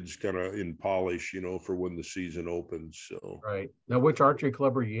those kids kind of in polish, for when the season opens. So Right. Now, which archery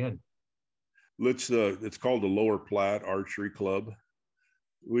club are you in? it's called the Lower Platte Archery Club.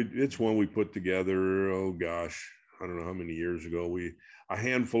 It's one we put together, oh gosh, I don't know how many years ago. A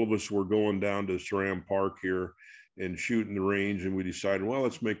handful of us were going down to Schramm Park here and shooting the range, and we decided, well,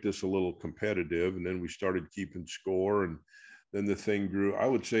 let's make this a little competitive. And then we started keeping score, and then the thing grew. I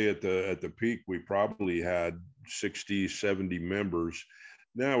would say at the peak, we probably had 60, 70 members.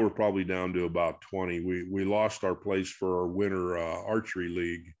 Now we're probably down to about 20. We lost our place for our winter archery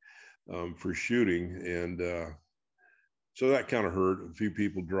league for shooting, and so that kind of hurt. A few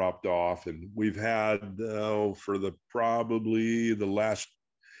people dropped off, and we've had for probably the last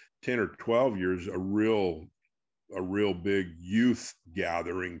 10 or 12 years, a real big youth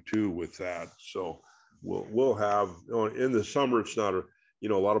gathering too with that. So we'll have, in the summer, it's not a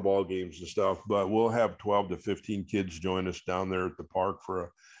lot of ball games and stuff, but we'll have 12 to 15 kids join us down there at the park for a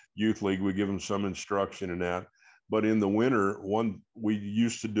youth league. We give them some instruction in that. But in the winter, we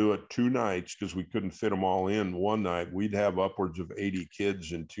used to do it 2 nights because we couldn't fit them all in one night. We'd have upwards of 80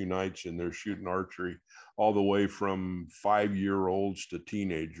 kids in 2 nights in there shooting archery, all the way from 5-year-olds to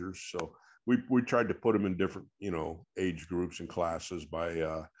teenagers. So we tried to put them in different, age groups and classes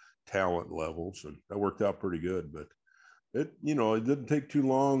by talent levels, and that worked out pretty good. But it didn't take too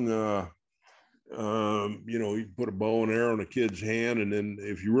long. You put a bow and arrow in a kid's hand, and then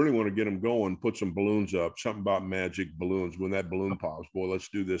if you really want to get them going, put some balloons up. Something about magic balloons. When that balloon pops, boy, let's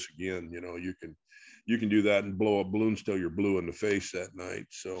do this again. You can do that and blow up balloons till you're blue in the face that night.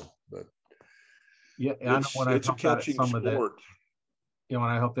 So, but yeah, I know when it's a catching sport. When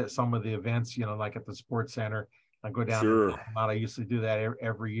I hope that some of the events, like at the sports center, I go down Sure. and help them out. I used to do that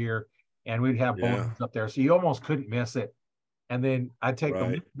every year, and we'd have Yeah. balloons up there, so you almost couldn't miss it. And then I'd take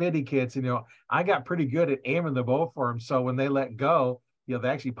the bitty kids, and I got pretty good at aiming the bow for them. So when they let go, they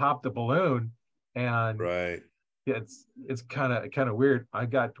actually popped the balloon, and it's kind of weird. I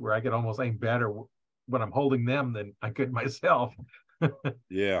got to where I could almost aim better when I'm holding them than I could myself.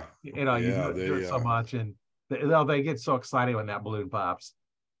 Yeah. You do it so much, and they get so excited when that balloon pops.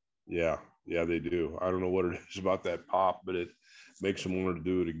 Yeah, they do. I don't know what it is about that pop, but it makes them want to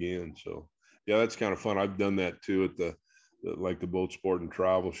do it again. So yeah, that's kind of fun. I've done that too at the boat sport and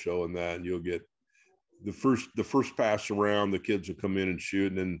travel show and that, and you'll get the first pass around, the kids will come in and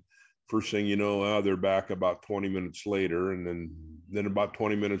shoot, and then first thing you know, they're back about 20 minutes later, and then about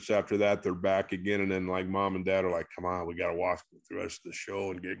 20 minutes after that, they're back again, and then like mom and dad are like, come on, we got to watch the rest of the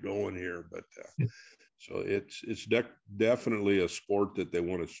show and get going here. But so it's definitely a sport that they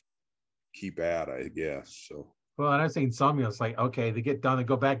want to keep at, I guess. So well, and I've seen some, it's like, okay, they get done and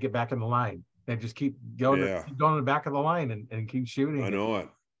get back in the line. And just keep going to the back of the line and keep shooting. I know it.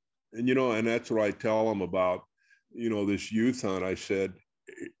 And, and that's what I tell them about, this youth hunt. I said,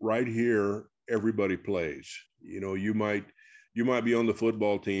 right here, everybody plays. You might be on the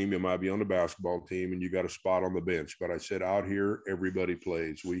football team, you might be on the basketball team, and you got a spot on the bench. But I said, out here, everybody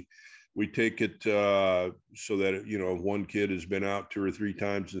plays. We take it so that, if one kid has been out 2 or 3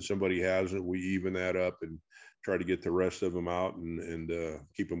 times and somebody hasn't, we even that up and try to get the rest of them out and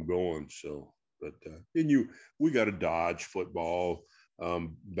keep them going. So, but we got to dodge football,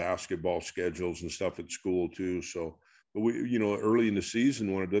 basketball schedules and stuff at school too. So, but we, early in the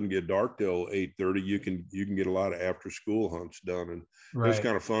season when it doesn't get dark till 8:30, you can get a lot of after school hunts done. And It was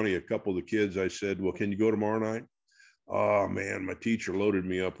kind of funny. A couple of the kids, I said, well, can you go tomorrow night? Oh man, my teacher loaded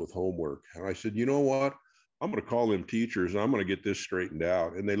me up with homework. And I said, you know what? I'm going to call them teachers and I'm going to get this straightened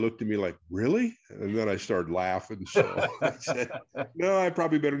out. And they looked at me like, really? And then I started laughing. So I said, no, I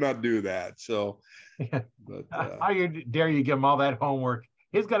probably better not do that. So, but how dare you give him all that homework?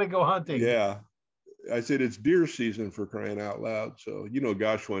 He's got to go hunting. Yeah. I said, it's deer season, for crying out loud. So,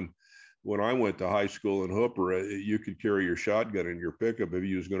 gosh, when I went to high school in Hooper, you could carry your shotgun in your pickup if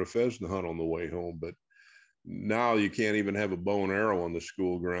you was going to pheasant hunt on the way home. But now you can't even have a bow and arrow on the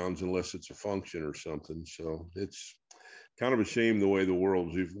school grounds unless it's a function or something. So it's kind of a shame the way the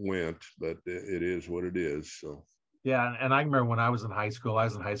world went, but it is what it is. So yeah, and I remember when I was in high school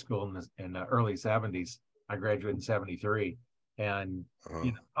in the early 70s. I graduated in 73, and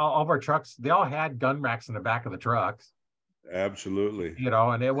all of our trucks, they all had gun racks in the back of the trucks. Absolutely.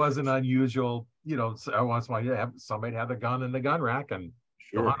 And it wasn't unusual, so once in a while somebody had the gun in the gun rack and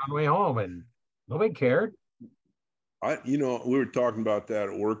go hunt on the way home, and nobody cared. We were talking about that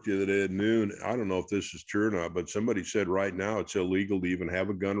at work the other day at noon. I don't know if this is true or not, but somebody said right now it's illegal to even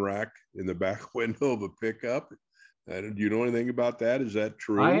have a gun rack in the back window of a pickup. Do you know anything about that? Is that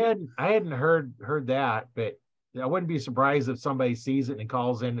true? I hadn't heard that, but I wouldn't be surprised if somebody sees it and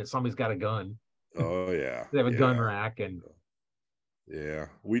calls in that somebody's got a gun. Oh yeah, they have a gun rack. And yeah,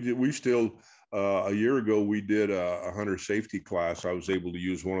 we still a year ago we did a hunter safety class. I was able to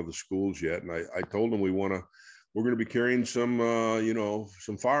use one of the schools yet, and I told them we're going to be carrying some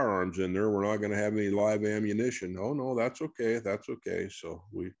some firearms in there. We're not going to have any live ammunition. Oh no, that's okay. So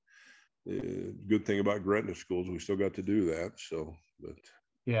good thing about Gretna schools, we still got to do that. So, but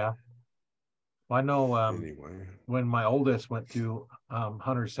yeah, well, I know. Anyway, when my oldest went to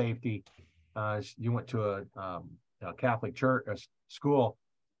hunter safety, you went to a Catholic church school,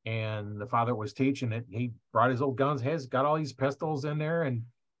 and the father was teaching it. He brought his old guns. He's got all these pistols in there, and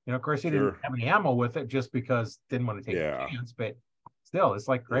of course, he didn't have any ammo with it just because didn't want to take a chance. But still, it's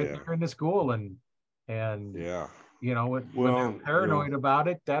like right there in the school, and yeah. when they're Well, paranoid about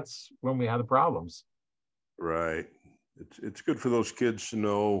it, that's when we have the problems. right. It's good for those kids to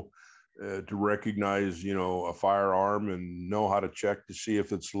know, to recognize, a firearm and know how to check to see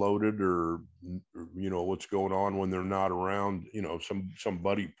if it's loaded or what's going on when they're not around.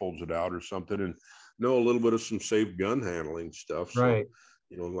 Somebody pulls it out or something, and know a little bit of some safe gun handling stuff. So, Right.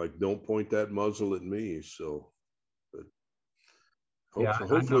 like, don't point that muzzle at me. So, but Yeah, I know.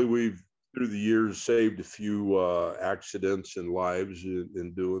 hopefully we've through the years saved a few accidents and lives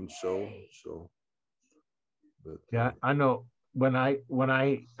in doing so. So, but Yeah, I know. When I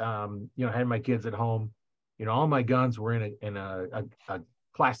had my kids at home, all my guns were in a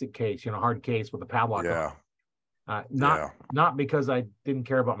plastic case, hard case with a padlock on. yeah, Not yeah, not because I didn't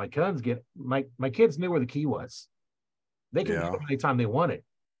care about my guns. My kids knew where the key was. They could get yeah, it anytime they wanted.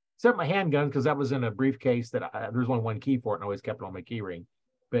 Except my handgun, because that was in a briefcase there's only one key for it, and I always kept it on my key ring.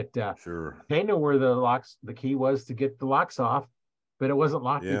 But sure, they knew where the key was to get the locks off. But it wasn't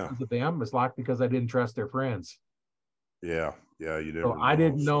locked yeah, because of them. It was locked because I didn't trust their friends. yeah, yeah. You So never I know.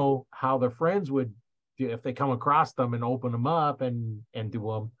 didn't So, know how their friends would do if they come across them and open them up and do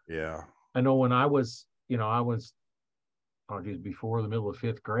them. yeah, I know when I was oh geez, before the middle of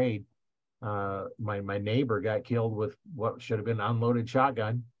fifth grade, my neighbor got killed with what should have been an unloaded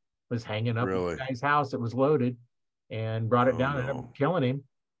shotgun, was hanging up at the really. guy's house. It was loaded, and brought it Oh down and ended up no. killing him.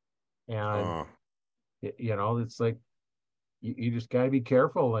 And Huh. it's like you just got to be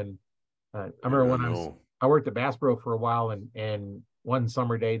careful. And I remember Yeah, when no. I worked at Bass Pro for a while, and one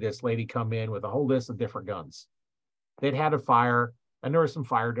summer day, this lady come in with a whole list of different guns. They'd had a fire, and there was some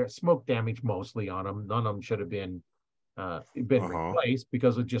smoke damage mostly on them. None of them should have been Uh-huh. replaced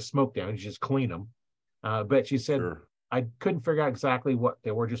because of just smoke damage. Just clean them. But she said Sure. I couldn't figure out exactly what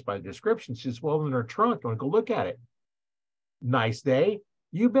they were just by the description. She says, "Well, in her trunk, I want to go look at it." Nice day.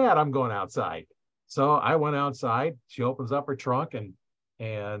 You bet I'm going outside. So I went outside. She opens up her trunk,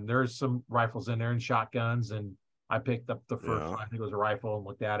 and there's some rifles in there and shotguns. And I picked up the first Yeah. one. I think it was a rifle, and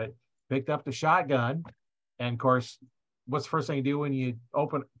looked at it. Picked up the shotgun. And of course, what's the first thing you do when you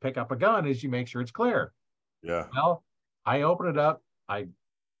pick up a gun is you make sure it's clear. Yeah. Well, I opened it up. I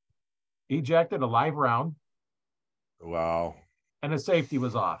ejected a live round, Wow. and the safety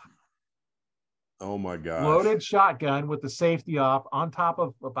was off. Oh my gosh. Loaded shotgun with the safety off on top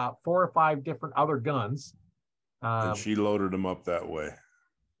of about 4 or 5 different other guns. And Um, she loaded them up that way.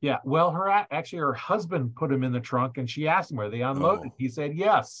 yeah, well, her husband put him in the trunk, and she asked him, "Are they unloaded?" Oh. He said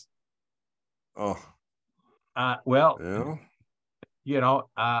yes. Oh. Well, Yeah.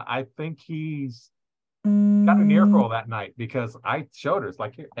 I think he's got an earful that night because I showed her, it's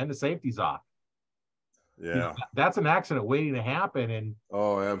like, and the safety's off. Yeah. That's an accident waiting to happen. And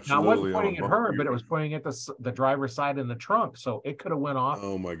Oh, now I wasn't absolutely, on a pointing at her, bumper. but it was pointing at the driver's side in the trunk, so it could have went off,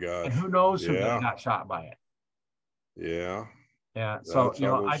 Oh my and gosh. who knows who Yeah. got shot by it. Yeah. Yeah, so That's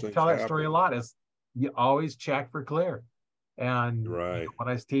how those I things tell that story a happen. lot. Is you always check for clear. And Right. when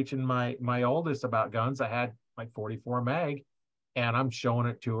I was teaching my oldest about guns, I had like 44 mag, and I'm showing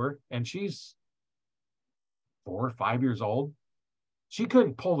it to her, and she's 4 or 5 years old. She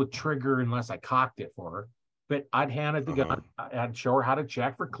couldn't pull the trigger unless I cocked it for her. But I'd hand it the Uh-huh. gun, I'd show her how to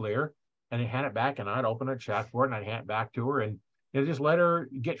check for clear, and I'd hand it back, and I'd open it, check for it, and I'd hand it back to her, and just let her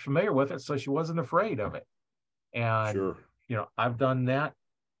get familiar with it so she wasn't afraid of it. And Sure. I've done that.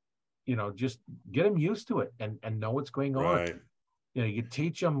 Just get them used to it and know what's going on. Right. You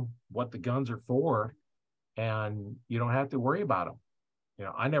teach them what the guns are for, and you don't have to worry about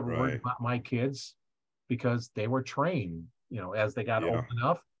them. I never worried Right. about my kids because they were trained. As they got Yeah. old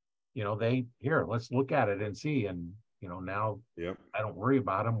enough, let's look at it and see. And now Yep. I don't worry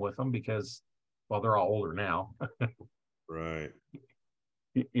about them with them because, well, they're all older now. Right.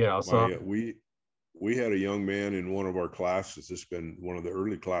 So My we had a young man in one of our classes. This has been one of the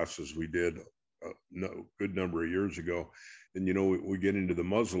early classes we did no good number of years ago. And we get into the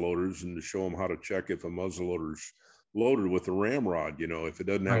muzzle loaders and to show them how to check if a muzzle loader's loaded with a ramrod. If it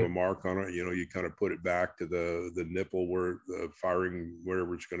doesn't have a right, mark on it, you kind of put it back to the nipple where the firing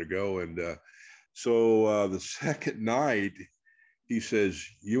wherever it's going to go. And so the second night, he says,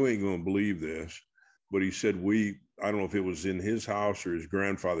 "You ain't going to believe this," but he said, I don't know if it was in his house or his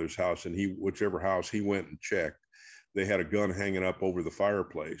grandfather's house, and whichever house he went and checked, they had a gun hanging up over the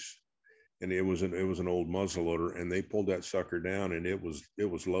fireplace, and it was an old muzzle loader, and they pulled that sucker down, and it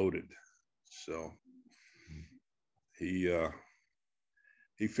was loaded. So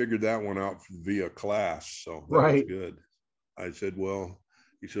he figured that one out via class, so that was right. good. I said, well,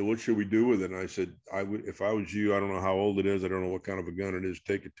 he said, what should we do with it? And I said, if I was you, I don't know how old it is, I don't know what kind of a gun it is,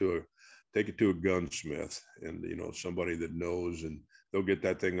 take it to a gunsmith, and somebody that knows, and they'll get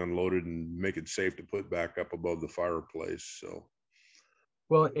that thing unloaded and make it safe to put back up above the fireplace. So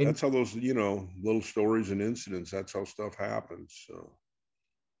Well, and that's how those, little stories and incidents, that's how stuff happens. So,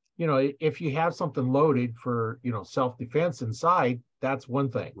 if you have something loaded for, self-defense inside, that's one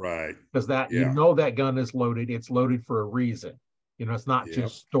thing. right. Because that, Yeah. that gun is loaded. It's loaded for a reason. It's not Yep.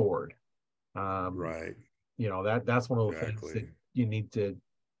 just stored. Right. That's one of the things that Exactly. you need to,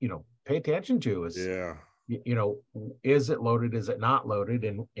 pay attention to is, Yeah. is it loaded? Is it not loaded?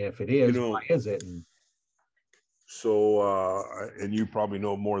 And if it You is, know, why is it? And so, and you probably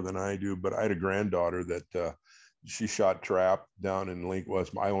know more than I do, but I had a granddaughter that she shot trap down in Link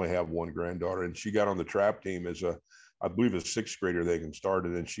West. I only have one granddaughter, and she got on the trap team as I believe, a sixth grader. They can start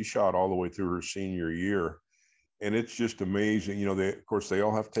it, and she shot all the way through her senior year. And it's just amazing. Of course, they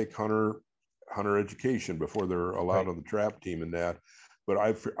all have to take hunter education before they're allowed right. on the trap team and that. But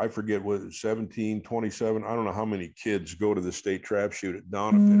I forget what 17, 27. I don't know how many kids go to the state trap shoot at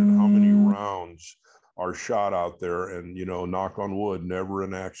Donovan and how many rounds are shot out there. And knock on wood, never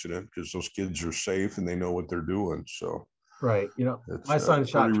an accident because those kids are safe and they know what they're doing. So Right. it's My son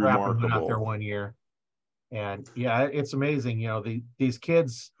shot pretty trap and went out there remarkable. one year. And yeah, it's amazing. These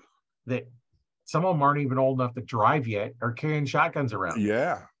kids that some of them aren't even old enough to drive yet are carrying shotguns around.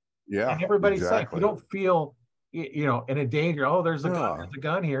 Yeah. Yeah. And everybody's safe. You Exactly. don't feel, in a danger. Oh, there's a gun. No. There's a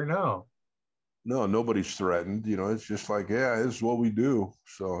gun here. No. No, nobody's threatened. It's just like, yeah, this is what we do.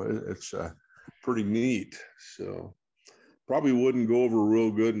 So it's pretty neat. So probably wouldn't go over real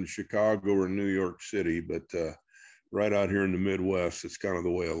good in Chicago or New York City, but right out here in the Midwest, it's kind of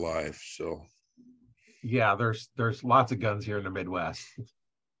the way of life. So Yeah, there's lots of guns here in the Midwest.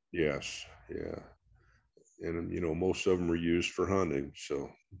 yes, yeah, and most of them are used for hunting. So,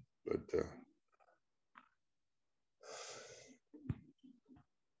 but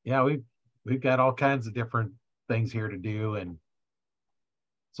Yeah, we've got all kinds of different things here to do. And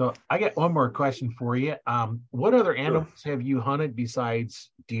so I got one more question for you. What other sure. animals have you hunted besides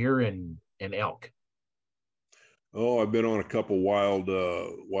deer and elk? Oh, I've been on a couple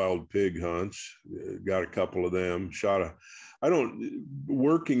wild pig hunts. Got a couple of them. I don't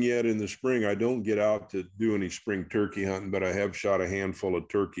working yet in the spring. I don't get out to do any spring turkey hunting, but I have shot a handful of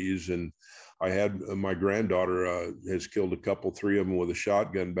turkeys. And I had my granddaughter has killed three of them with a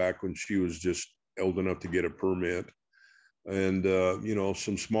shotgun back when she was just old enough to get a permit. And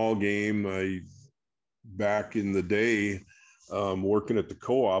some small game. Back in the day, working at the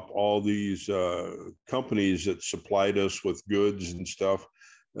co-op, all these companies that supplied us with goods and stuff.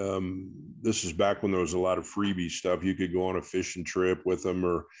 This is back when there was a lot of freebie stuff. You could go on a fishing trip with them,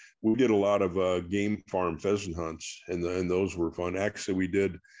 or we did a lot of game farm pheasant hunts, and those were fun. Actually, we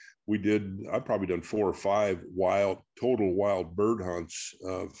did. I've probably done 4 or 5 total wild bird hunts,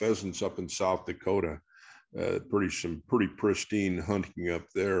 pheasants up in South Dakota. Some pretty pristine hunting up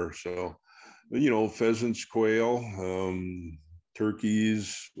there. So pheasants, quail,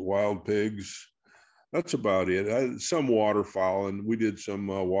 turkeys, wild pigs. That's about it. Some waterfowl, and we did some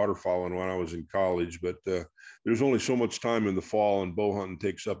waterfowling when I was in college, but there's only so much time in the fall, and bow hunting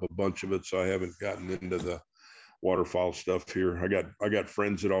takes up a bunch of it, so I haven't gotten into the waterfowl stuff here. I got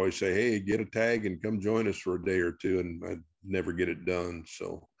friends that always say, "Hey, get a tag and come join us for a day or two," and I never get it done.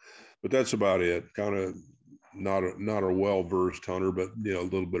 So, but that's about it. Kind of not a well-versed hunter, but a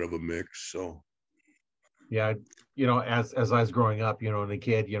little bit of a mix. So Yeah, as I was growing up, and a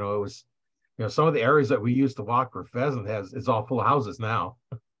kid, it was, some of the areas that we used to walk for pheasant it's all full of houses now.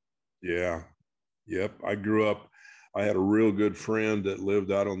 yeah. Yep. I had a real good friend that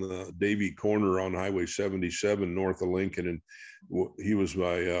lived out on the Davie corner on Highway 77 north of Lincoln. And he was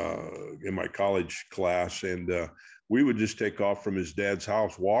in my college class. And we would just take off from his dad's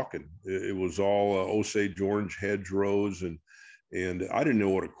house walking. It was all Osage orange hedgerows. And I didn't know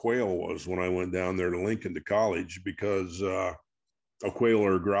what a quail was when I went down there to Lincoln to college, because a quail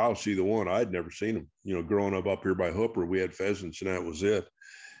or a grouse, either one, I'd never seen them. Growing up here by Hooper, we had pheasants and that was it.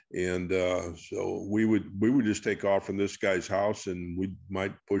 And so we would just take off from this guy's house, and we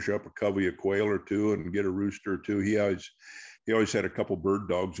might push up a covey of quail or two and get a rooster or two. He always had a couple bird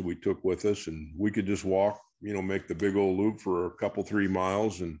dogs that we took with us, and we could just walk, make the big old loop for a couple 3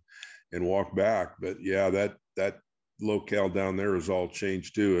 miles and walk back. But yeah, that locale down there is all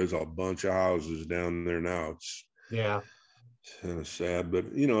changed too. There's a bunch of houses down there now. It's Yeah. kind of sad, but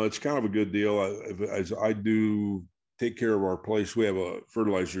it's kind of a good deal. As I do take care of our place, we have a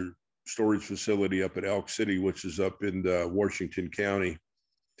fertilizer storage facility up at Elk City, which is up in Washington County,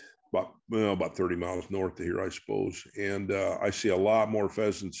 about 30 miles north of here, I suppose. And I see a lot more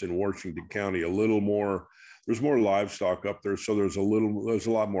pheasants in Washington County. There's more livestock up there, so there's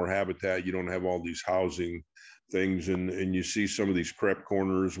a lot more habitat. You don't have all these housing things, and you see some of these prep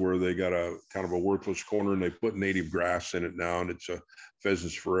corners where they got a kind of a worthless corner and they put native grass in it now, and it's a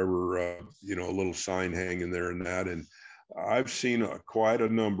Pheasants Forever, a little sign hanging there and that. And I've seen quite a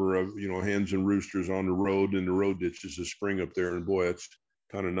number of, hens and roosters on the road and the road ditches this spring up there. And boy, it's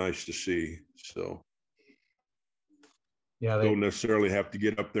kind of nice to see. So yeah, don't necessarily have to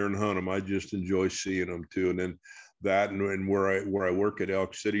get up there and hunt them. I just enjoy seeing them too. And then that, and where I work at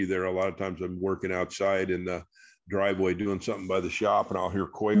Elk City there, a lot of times I'm working outside in the driveway doing something by the shop, and I'll hear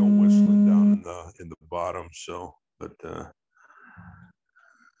quail whistling down in the bottom. So, but kind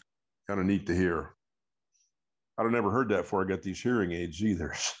of neat to hear. I'd have never heard that before I got these hearing aids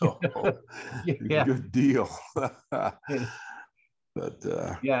either. So yeah. Good deal. But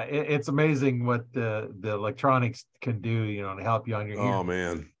yeah, it's amazing what the electronics can do, to help you on your hearing. Oh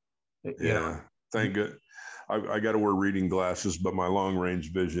man. Yeah. Thank good. I got to wear reading glasses, but my long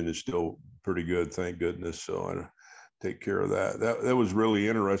range vision is still pretty good. Thank goodness. So I take care of that. That was really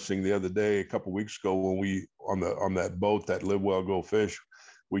interesting the other day, a couple of weeks ago, when we on that boat, that Live Well Go Fish,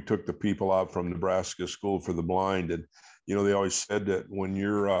 we took the people out from Nebraska School for the Blind. And, they always said that when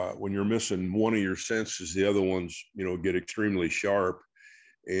you're missing one of your senses, the other ones, get extremely sharp.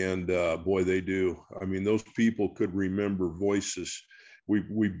 And boy, they do. I mean, those people could remember voices. We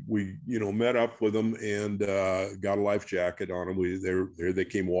met up with them and got a life jacket on them. They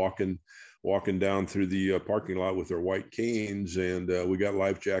came walking down through the parking lot with their white canes, and we got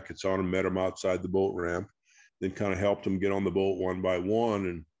life jackets on them, met them outside the boat ramp, then kind of helped them get on the boat one by one.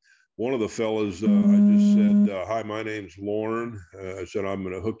 And one of the fellas, I just said, hi, my name's Loren. I said, I'm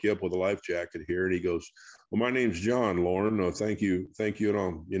going to hook you up with a life jacket here. And he goes, well, my name's John, Loren. Oh, thank you.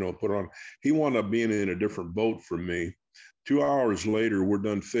 And I'll, put it on. He wound up being in a different boat from me. 2 hours later, we're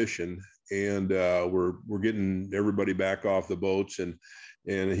done fishing, and we're getting everybody back off the boats, and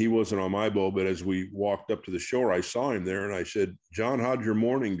he wasn't on my boat. But as we walked up to the shore, I saw him there, and I said, John, how'd your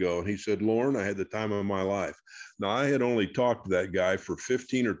morning go? And he said, Loren, I had the time of my life. Now, I had only talked to that guy for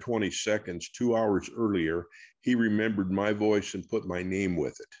 15 or 20 seconds 2 hours earlier. He remembered my voice and put my name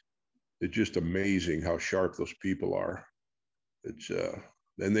with it. It's just amazing how sharp those people are. It's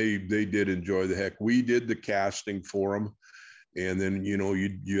and they did enjoy the heck. We did the casting for them. And then,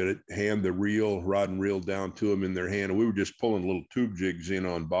 you'd hand the rod and reel down to them in their hand. And we were just pulling little tube jigs in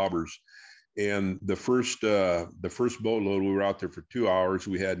on bobbers. And the first boatload, we were out there for 2 hours.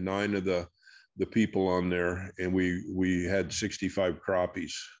 We had 9 of the people on there, and we had 65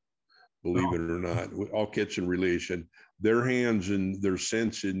 crappies, believe it or not, all catch and release. And their hands and their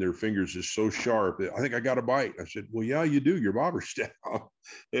sense in their fingers is so sharp. I think I got a bite. I said, well, yeah, you do. Your bobber's down.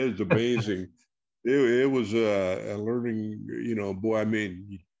 It was amazing. It was a learning, boy, I mean,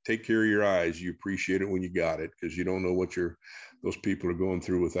 you take care of your eyes. You appreciate it when you got it, because you don't know what those people are going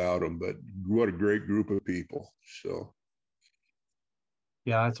through without them. But what a great group of people. So.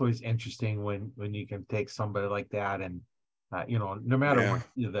 Yeah, that's always interesting when you can take somebody like that and, no matter what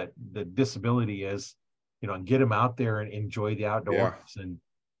the disability is, and get them out there and enjoy the outdoors. Yeah. And,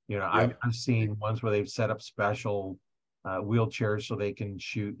 I've seen ones where they've set up special wheelchairs so they can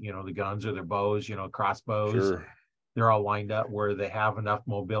shoot, the guns or their bows, crossbows. Sure. They're all lined up where they have enough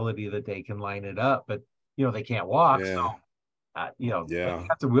mobility that they can line it up, but they can't walk. Yeah. So, they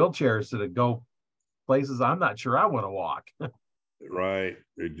got the wheelchairs that go places I'm not sure I want to walk. Right.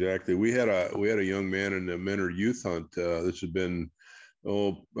 Exactly. We had a young man in the Mentor Youth Hunt. This had been, I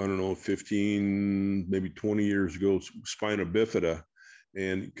don't know, 15, maybe 20 years ago, spina bifida,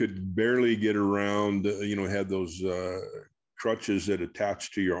 and could barely get around, had those crutches that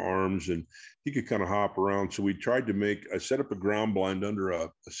attach to your arms, and he could kind of hop around. So I set up a ground blind under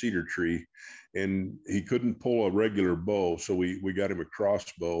a cedar tree, and he couldn't pull a regular bow. So we got him a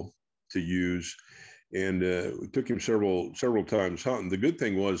crossbow to use. And it took him several times hunting. The good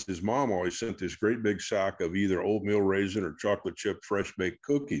thing was his mom always sent this great big sack of either oatmeal raisin or chocolate chip fresh baked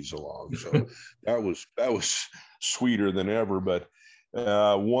cookies along. So that was sweeter than ever. But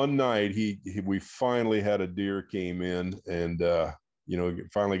one night we finally had a deer came in, and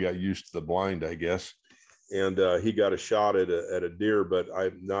finally got used to the blind, I guess. And he got a shot at a deer, but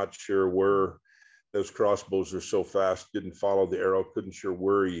I'm not sure where. Those crossbows are so fast, didn't follow the arrow, couldn't sure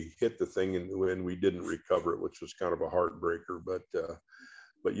where he hit the thing, and when we didn't recover it, which was kind of a heartbreaker. But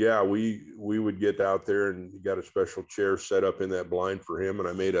yeah, we would get out there and got a special chair set up in that blind for him, and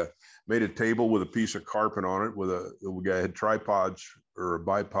I made a table with a piece of carpet on it. We had tripods or a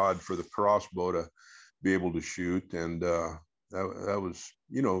bipod for the crossbow to be able to shoot, and that was,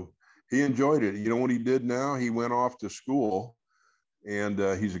 he enjoyed it. You know what he did now? He went off to school, and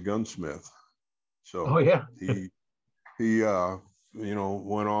he's a gunsmith. So oh yeah, he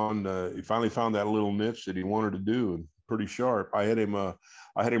went on. He finally found that little niche that he wanted to do, and pretty sharp. I've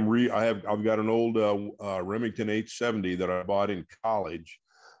got an old Remington 870 that I bought in college.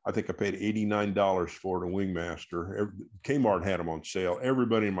 I think I paid $89 for it, a Wingmaster. Kmart had them on sale.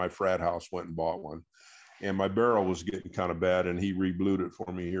 Everybody in my frat house went and bought one. And my barrel was getting kind of bad, and he reblued it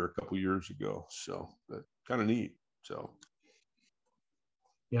for me here a couple of years ago. So that's kind of neat. So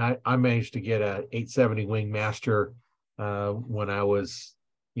Yeah, I managed to get a 870 Wingmaster when I was,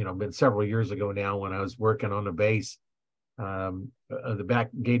 been several years ago now, when I was working on the base. The back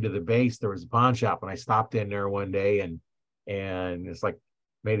gate of the base, there was a pawn shop, and I stopped in there one day, and it's like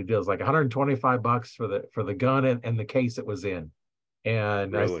made a deal. It's like $125 for the gun and the case it was in.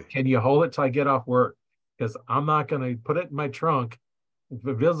 And I said, really, can you hold it till I get off work? Because I'm not going to put it in my trunk.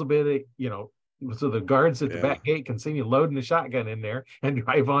 The visibility, so the guards at the yeah. back gate can see me loading the shotgun in there and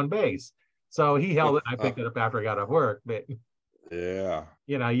drive on base. So he held it. I picked it up after I got off work. But Yeah.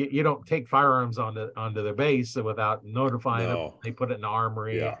 you don't take firearms onto the base without notifying them. No. They put it in the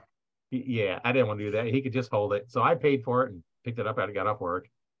armory. Yeah. Yeah, I didn't want to do that. He could just hold it. So I paid for it and picked it up after I got off work.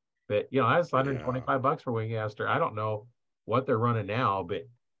 But that's Yeah. $125 for Wingmaster. I don't know what they're running now, but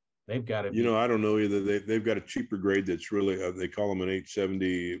they've got to be I don't know either. They've got a cheaper grade that's really they call them an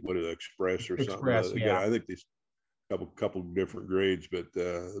 870, what is it, Express or something. Express. Yeah. I think these couple different grades, but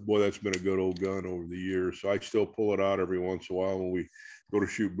boy, that's been a good old gun over the years. So I still pull it out every once in a while when we go to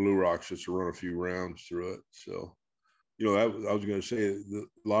shoot blue rocks, just to run a few rounds through it. So, I was going to say a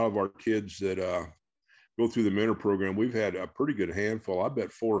lot of our kids that go through the mentor program, we've had a pretty good handful. I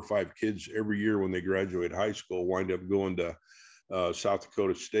bet 4 or 5 kids every year when they graduate high school wind up going to South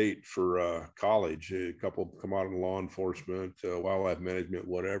Dakota State for college. A couple come out in law enforcement, wildlife management,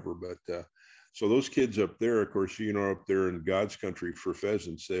 whatever. But so those kids up there, of course, up there in God's country for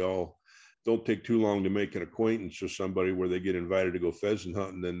pheasants, they all don't take too long to make an acquaintance with somebody where they get invited to go pheasant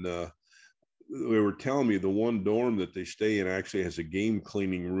hunting. And they were telling me the one dorm that they stay in actually has a game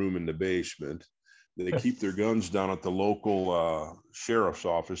cleaning room in the basement. They keep their guns down at the local sheriff's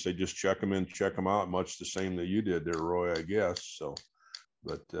office. They just check them in, check them out, much the same that you did there, Roy, I guess. So,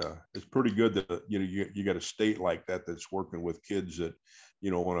 but it's pretty good that you got a state like that that's working with kids that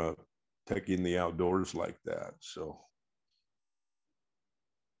want to take in the outdoors like that. So.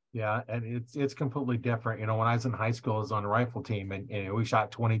 Yeah, and it's completely different. When I was in high school, I was on a rifle team, and we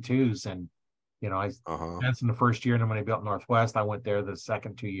shot 22s, and that's in the first year. And then when I built Northwest, I went there the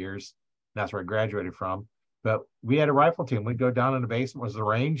second 2 years. That's where I graduated from. But we had a rifle team. We'd go down in the basement was the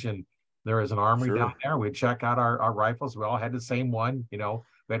range, and there was an armory down Sure. there. We'd check out our rifles. We all had the same one. We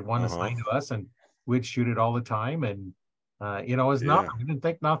had one assigned to us, and we'd shoot it all the time. And it was nothing. Yeah. We didn't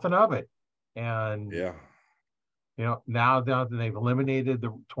think nothing of it. And Yeah. now that they've eliminated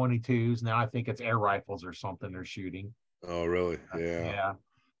the 22s, now I think it's air rifles or something they're shooting. Oh, really? Yeah. Yeah.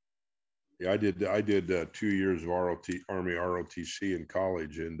 Yeah, I did 2 years of Army ROTC in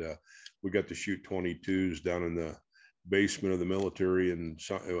college, and we got to shoot 22s down in the basement of the military, and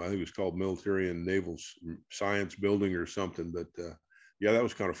I think it was called Military and Naval Science Building or something. But yeah, that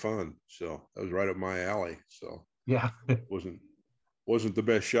was kind of fun. So that was right up my alley. So yeah, wasn't the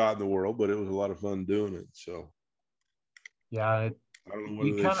best shot in the world, but it was a lot of fun doing it. So yeah. I don't know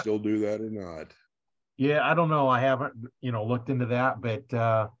whether they still do that or not. Yeah, I don't know. I haven't looked into that, but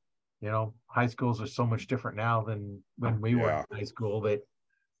high schools are so much different now than when we were in high school. That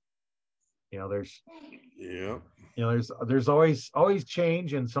there's there's always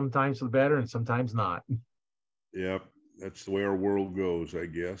change, and sometimes for the better and sometimes not. Yeah, that's the way our world goes, I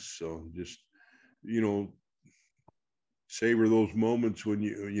guess. So just savor those moments when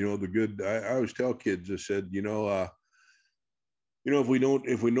the good. I always tell kids, I said, if we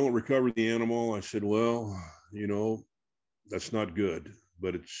don't recover the animal, I said, well, that's not good,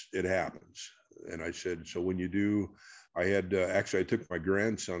 but it happens. And I said, so when you do, I had actually I took my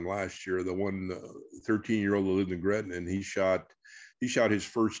grandson last year, the one 13-year-old who lived in Gretna, and he shot his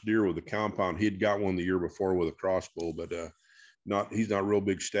first deer with a compound. He had got one the year before with a crossbow, but he's not real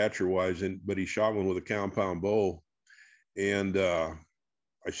big stature wise, but he shot one with a compound bow. And I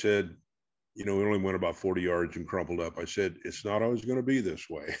said, it only went about 40 yards and crumpled up. I said, it's not always going to be this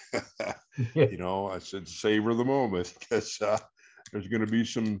way. I said, savor the moment, because there's going to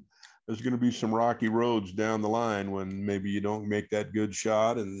be some rocky roads down the line when maybe you don't make that good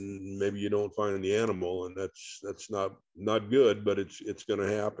shot, and maybe you don't find the animal, and that's not good, but it's going to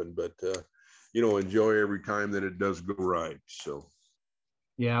happen. But enjoy every time that it does go right. So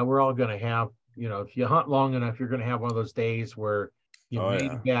yeah, we're all going to have, if you hunt long enough, you're going to have one of those days where you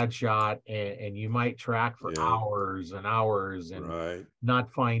made a bad shot, and you might track for hours and hours and not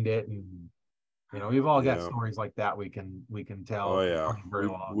find it. And we've all got Yeah. stories like that we can tell. Oh yeah. Very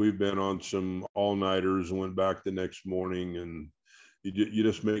long. We've been on some all-nighters and went back the next morning, and you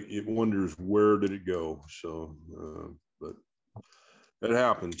just make it wonders where did it go. So, but it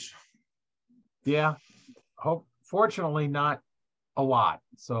happens. Yeah. Fortunately, not a lot.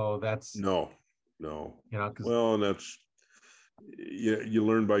 So that's, No. because Well, and that's, you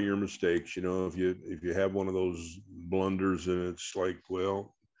learn by your mistakes. If you have one of those blunders, and it's like,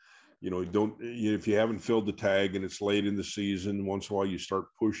 well, don't, if you haven't filled the tag and it's late in the season, once in a while you start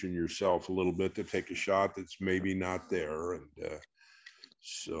pushing yourself a little bit to take a shot that's maybe not there, and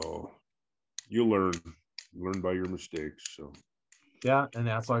so you learn by your mistakes. So yeah, and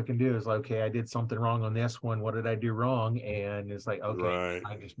that's all I can do is like, okay, I did something wrong on this one. What did I do wrong? And it's like, okay, right,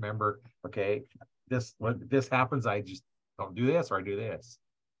 I just remember, okay, when this happens, I just don't do this or I do this.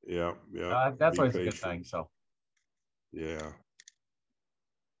 yeah, That's be always a good patient. thing. So, Yeah.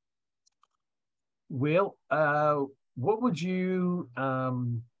 Will, what would you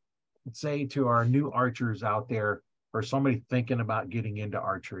say to our new archers out there, or somebody thinking about getting into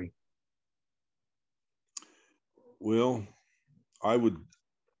archery? Well, I would,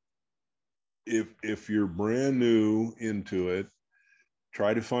 if you're brand new into it,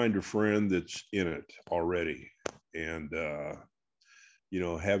 try to find a friend that's in it already, and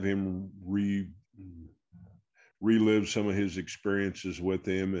have him relive some of his experiences with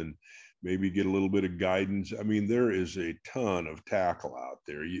him, and maybe get a little bit of guidance. I mean, there is a ton of tackle out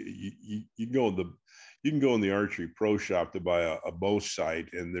there. You can go in the archery pro shop to buy a bow sight,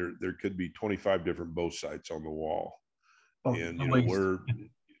 and there could be 25 different bow sights on the wall. Oh, And somebody's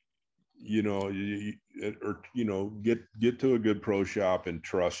get to a good pro shop and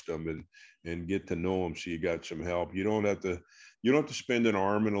trust them, and get to know them, so you got some help. You don't have to spend an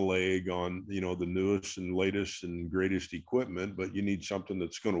arm and a leg on the newest and latest and greatest equipment, but you need something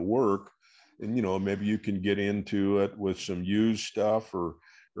that's going to work. And maybe you can get into it with some used stuff, or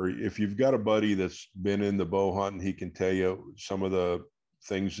if you've got a buddy that's been in the bow hunting, he can tell you some of the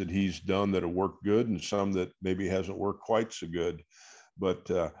things that he's done that have worked good, and some that maybe hasn't worked quite so good. But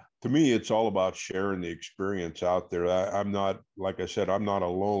to me, it's all about sharing the experience out there. I'm not, like I said, I'm not a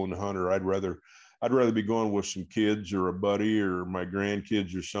lone hunter. I'd rather be going with some kids or a buddy or my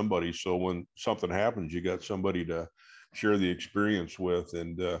grandkids or somebody. So when something happens, you got somebody to share the experience with.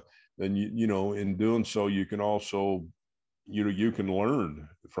 And then, in doing so, you can also, you can learn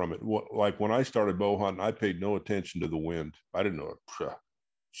from it. Like when I started bow hunting, I paid no attention to the wind. I didn't know it.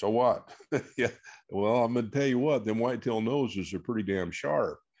 So what? Yeah. Well, I'm going to tell you what, them whitetail noses are pretty damn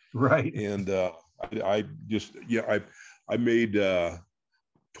sharp. right. And I made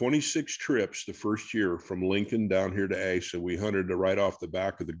 26 trips the first year from Lincoln down here to Asa. We hunted right off the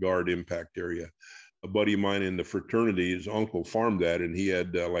back of the guard impact area. A buddy of mine in the fraternity, his uncle farmed that, and he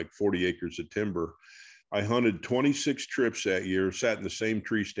had like 40 acres of timber. I hunted 26 trips that year, sat in the same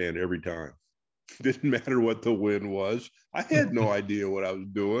tree stand every time. Didn't matter what the wind was. I had no idea what I was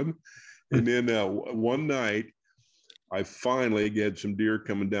doing. And then one night, I finally had some deer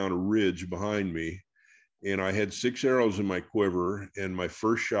coming down a ridge behind me, and I had 6 arrows in my quiver. And my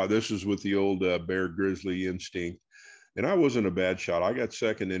first shot, this was with the old bear grizzly instinct, and I wasn't a bad shot. I got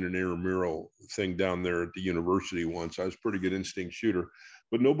second in an intramural thing down there at the university once. I was a pretty good instinct shooter,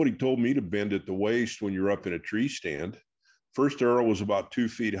 but nobody told me to bend at the waist when you're up in a tree stand. First arrow was about 2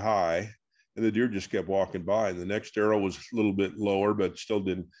 feet high, and the deer just kept walking by. And the next arrow was a little bit lower, but still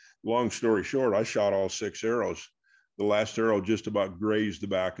didn't. Long story short, I shot all 6 arrows. The last arrow just about grazed the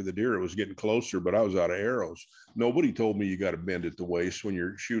back of the deer. It was getting closer, but I was out of arrows. Nobody told me you got to bend at the waist when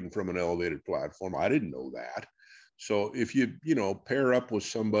you're shooting from an elevated platform. I didn't know that. So if you pair up with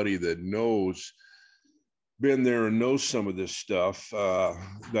somebody that been there and knows some of this stuff,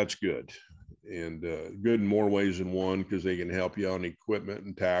 that's good. And good in more ways than one, because they can help you on equipment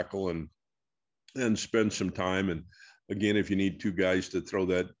and tackle, and spend some time. And again, if you need 2 guys to throw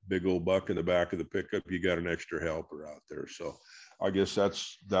that big old buck in the back of the pickup, you got an extra helper out there. So I guess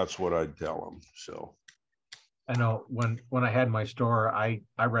that's what I'd tell them. So I know when I had my store, I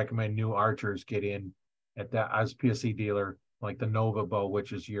recommend new archers get in at that. I was a PSC dealer, like the Nova bow,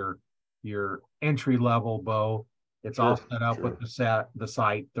 which is your entry level bow. It's all set up with the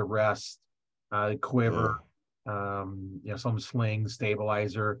sight, the rest, the quiver, some sling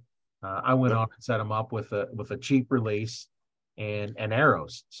stabilizer. I went on and set them up with a cheap release and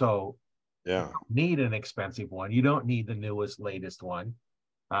arrows. So you don't need an expensive one. You don't need the newest, latest one.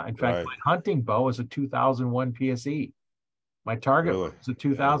 In fact, my hunting bow is a 2001 PSE. My target is a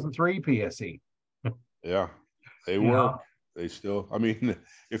 2003 PSE. Yeah, they work. They still, I mean,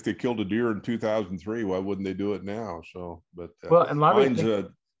 if they killed a deer in 2003, why wouldn't they do it now? So, but well, and mine's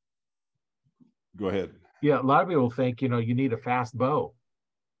Go ahead. Yeah, a lot of people think, you need a fast bow.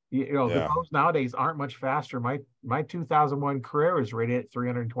 The Yeah, bows nowadays aren't much faster. My 2001 Carrera is rated at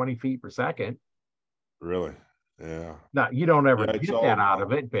 320 feet per second. really. Yeah. Now, you don't ever Yeah, it's get that all out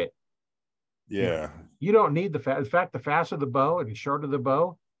of it, but you know, yeah. you don't need the fast. In fact, the faster the bow and the shorter the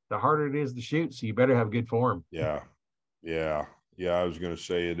bow, the harder it is to shoot. So you better have good form. Yeah. Yeah. Yeah, I was going to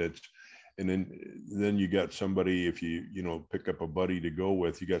say it. It's and then you got somebody, if you pick up a buddy to go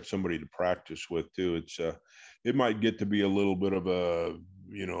with, you got somebody to practice with too. It might get to be a little bit of a,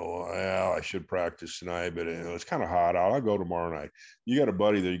 well, I should practice tonight, but it's kind of hot out. I'll go tomorrow night. You got a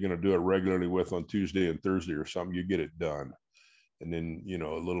buddy that you're going to do it regularly with on Tuesday and Thursday or something, you get it done. And then,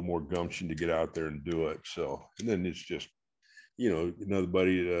 a little more gumption to get out there and do it. So, and then it's just, another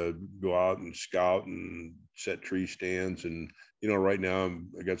buddy to go out and scout and set tree stands. And, right now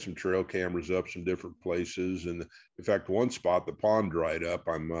I got some trail cameras up some different places. And in fact, one spot, the pond dried up.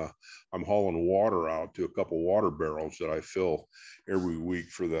 I'm hauling water out to a couple water barrels that I fill every week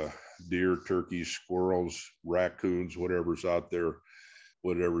for the deer, turkeys, squirrels, raccoons, whatever's out there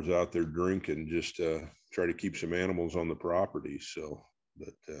drinking, just try to keep some animals on the property. So,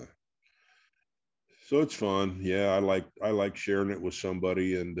 but, so it's fun. Yeah, I like sharing it with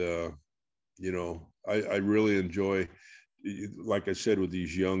somebody, and I really enjoy, like I said, with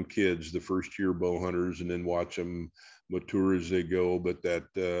these young kids, the first year bow hunters, and then watch them mature as they go. But that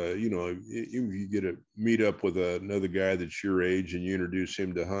you get to meet up with another guy that's your age, and you introduce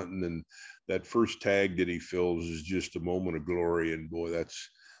him to hunting, and that first tag that he fills is just a moment of glory. And boy,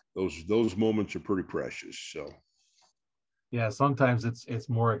 those moments are pretty precious. So. Yeah, sometimes it's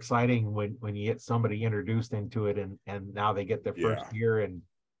more exciting when you get somebody introduced into it and now they get their first Yeah. year and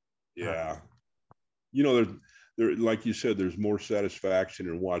Yeah. There, like you said, there's more satisfaction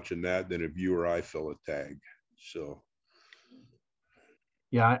in watching that than if you or I fill a tag. So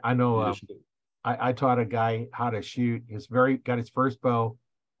yeah, I know. you just, I taught a guy how to shoot. Got his first bow.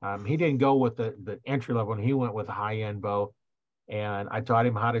 He didn't go with the entry level, and he went with a high end bow. And I taught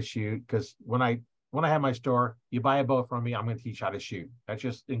him how to shoot because when I have my store, you buy a bow from me, I'm going to teach you how to shoot. That's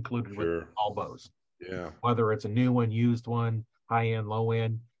just included with sure. all bows. Yeah. Whether it's a new one, used one, high end, low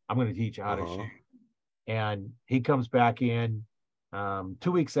end, I'm going to teach you how to Uh-huh. shoot. And he comes back in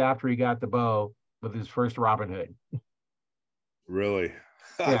 2 weeks after he got the bow with his first Robin Hood. Really?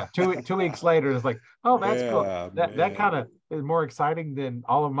 Yeah, two weeks later, it's like, oh, that's cool. Yeah, That man. kind of is more exciting than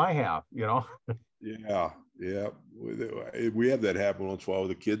all of my have. Yeah. Yeah. We have that happen once in a while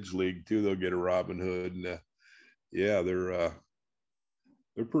with the kids league too. They'll get a Robin Hood, and yeah,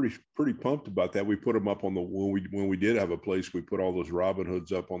 they're pretty pumped about that. We put them up on the when we did have a place, we put all those Robin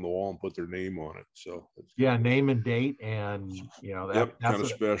Hoods up on the wall and put their name on it. So it's Yeah, kind of name and date, and yep, that's kind of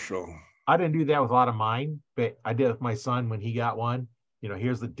what special. I didn't do that with a lot of mine, but I did with my son when he got one.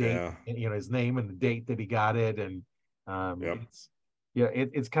 Here's the date, Yeah. his name and the date that he got it, and Yep.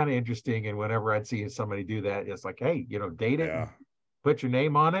 it's kind of interesting. And whenever I'd see somebody do that, it's like, hey, date it and Yeah. put your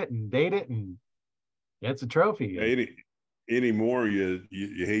name on it and date it, and it's a trophy. And Anymore, you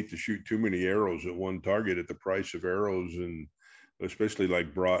hate to shoot too many arrows at one target at the price of arrows, and especially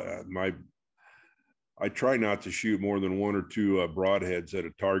like I try not to shoot more than one or two broadheads at a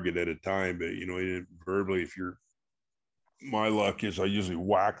target at a time, but invariably, if you're my luck is I usually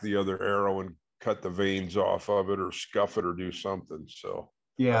whack the other arrow and cut the veins off of it or scuff it or do something. So,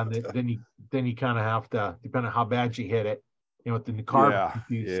 yeah, and but then you kind of have to, depending on how bad you hit it, with the carbon, yeah, if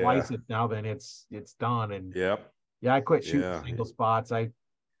you yeah, slice it now, then it's done. And yep, yeah, I quit shooting yeah, single spots. I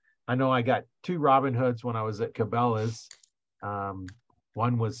know I got two Robin Hoods when I was at Cabela's. Um,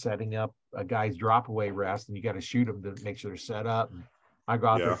 One was setting up a guy's drop away rest, and you got to shoot them to make sure they're set up. And I go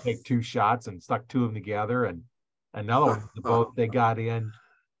out there, yeah. take two shots, and stuck two of them together. And another one, the boat they got in,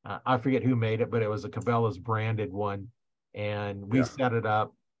 I forget who made it, but it was a Cabela's branded one. And we Yeah, set it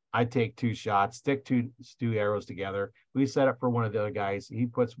up. I take two shots, stick two arrows together. We set up for one of the other guys. He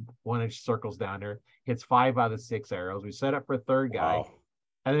puts 1 inch circles down there, hits 5 out of 6 arrows. We set up for a third guy. wow,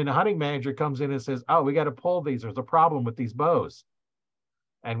 And then the hunting manager comes in and says, oh, we got to pull these. There's a problem with these bows.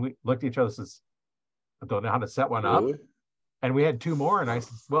 And we looked at each other and says, I don't know how to set one up. really? And we had two more. And I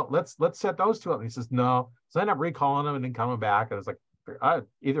said, well, let's set those two up. And he says, no. So I ended up recalling them and then coming back. And I was like,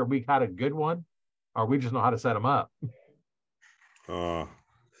 either we had a good one or we just know how to set them up. Uh,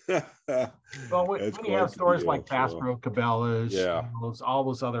 Well, when that's you have quite the stores like deal. Bass So, Pro, Cabela's, yeah, all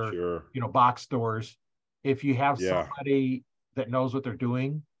those other, sure, box stores, if you have yeah, somebody that knows what they're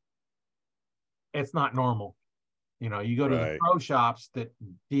doing, it's not normal. You go to the right, pro shops that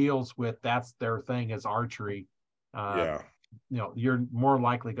deals with, that's their thing is archery. Uh, yeah, you're more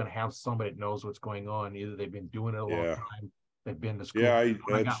likely going to have somebody that knows what's going on. Either they've been doing it a long yeah, time, they've been to yeah. school.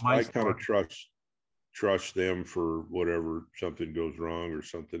 When I got my I kind of store, trust. trust them for whatever something goes wrong or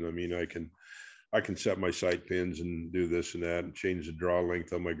something. I mean, I can set my sight pins and do this and that and change the draw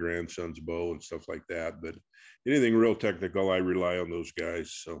length on my grandson's bow and stuff like that. But anything real technical, I rely on those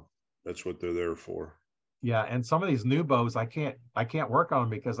guys. So that's what they're there for. Yeah, and some of these new bows, I can't work on them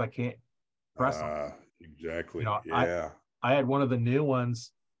because I can't press them. Exactly. You know, Yeah. I had one of the new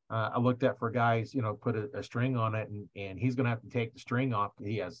ones I looked at for guys, put a string on it, and he's going to have to take the string off.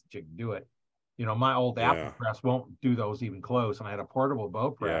 He has to do it. My old Apple Yeah. press won't do those even close. And I had a portable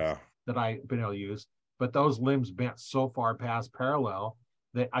bow press Yeah. that I've been able to use, but those limbs bent so far past parallel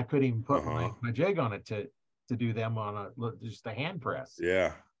that I couldn't even put my jig on it to do them on just a hand press.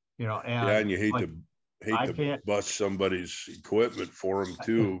 Yeah. Yeah. And And you hate like, hate I to can't. bust somebody's equipment for them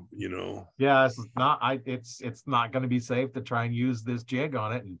too, Yeah, it's not going to be safe to try and use this jig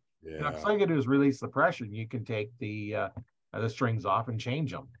on it. And Yeah. all you can do is release the pressure, and you can take the strings off and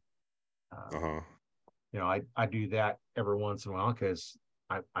change them. I do that every once in a while because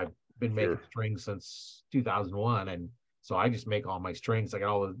I've been making strings since 2001, and so I just make all my strings. I got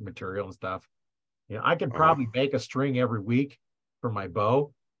all the material and stuff. I could probably make a string every week for my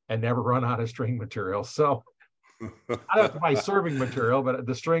bow and never run out of string material. So I don't have to buy serving material, but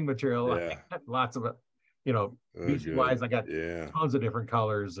the string material, Yeah. lots of it. BC wise, I got tons of different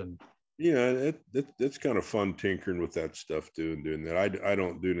colors, and that's kind of fun tinkering with that stuff too, and doing that. I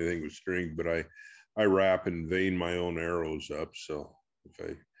don't do anything with string, but I wrap and vein my own arrows up. So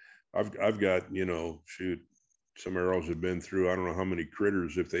if I've got shoot, some arrows have been through I don't know how many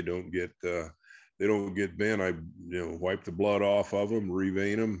critters. If they don't get bent, I wipe the blood off of them,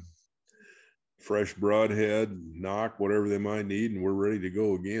 revein them, fresh broadhead, knock, whatever they might need, and we're ready to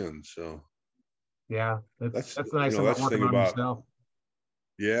go again. So yeah, that's the nice thing about working on yourself.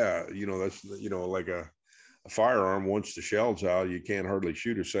 Yeah, that's like a firearm. Once the shell's out, you can't hardly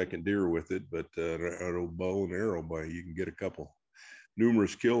shoot a second deer with it, but an old bow and arrow, you can get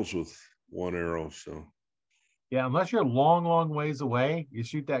numerous kills with one arrow. So yeah, unless you're long ways away, you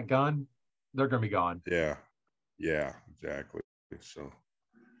shoot that gun, they're gonna be gone. Yeah, exactly. So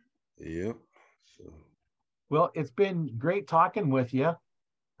yep. So well, it's been great talking with you.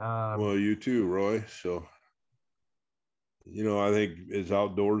 Well, you too, Roy. So I think as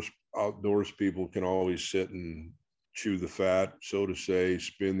outdoors people can always sit and chew the fat, so to say,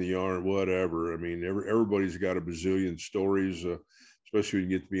 spin the yarn, whatever. I mean, everybody's got a bazillion stories, especially when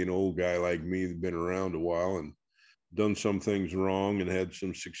you get to be an old guy like me that's been around a while and done some things wrong and had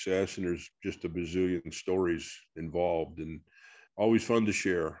some success. And there's just a bazillion stories involved, and always fun to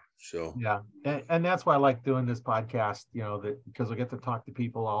share. So yeah, and that's why I like doing this podcast. Because I get to talk to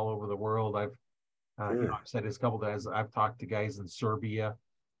people all over the world. I've I've said this a couple of times. I've talked to guys in Serbia,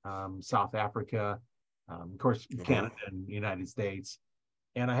 South Africa, of course, Canada and the United States.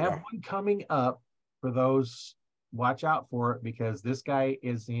 And I have one coming up for those. Watch out for it, because this guy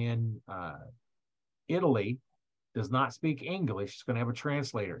is in Italy, does not speak English. He's going to have a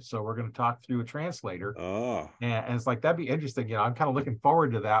translator. So we're going to talk through a translator. And it's like, that'd be interesting. I'm kind of looking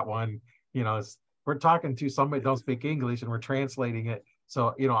forward to that one. We're talking to somebody who don't speak English and we're translating it.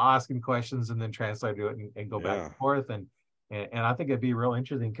 So, I'll ask him questions and then translate it and go back and forth. And I think it'd be real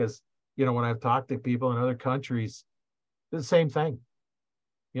interesting because, when I've talked to people in other countries, it's the same thing.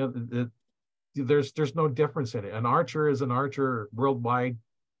 There's no difference in it. An archer is an archer worldwide.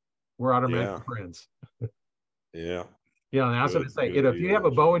 We're automatic friends. Yeah. And that's what I say. If you have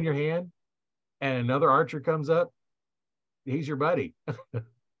a bow in your hand and another archer comes up, he's your buddy.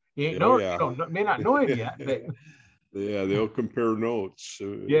 You may not know him yet, but they'll compare notes.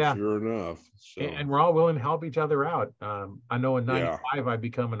 Sure enough. So. And we're all willing to help each other out. I know in '95 I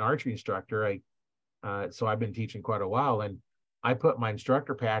become an archery instructor. So I've been teaching quite a while, and I put my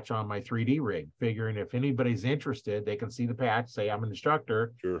instructor patch on my 3D rig, figuring if anybody's interested, they can see the patch, say I'm an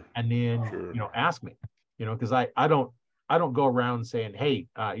instructor, and then ask me. Because I don't go around saying, hey,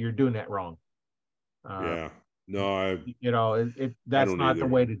 you're doing that wrong. No, that's not the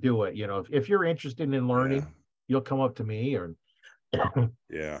way to do it. If you're interested in learning, you'll come up to me, or when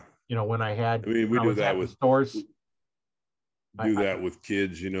we do that with stores. Do that with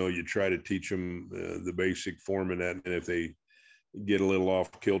kids. You try to teach them the basic form and that, and if they get a little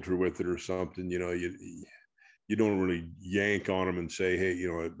off kilter with it or something, you don't really yank on them and say,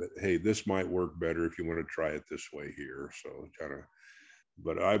 hey, this might work better if you want to try it this way here. So kind of,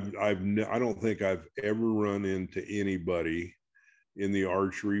 but I don't think I've ever run into anybody in the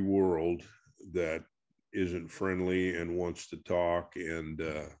archery world that isn't friendly and wants to talk and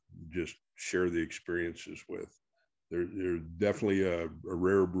just share the experiences with. They're definitely a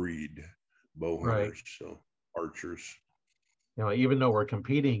rare breed, bow hunters, so archers. even though we're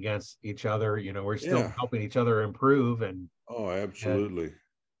competing against each other, we're still Yeah. helping each other improve. Oh, And absolutely.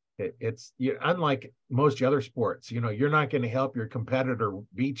 it's unlike most other sports. You're not going to help your competitor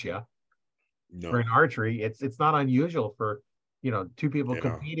beat you. For No. in archery, it's not unusual for two people Yeah.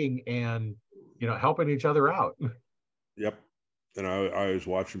 competing and helping each other out. Yep. And I always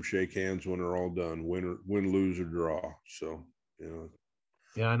watch them shake hands when they're all done, win, lose, or draw. So,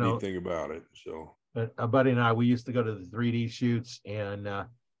 Yeah, I neat know. thing about it. So, But a buddy and I, we used to go to the 3D shoots, and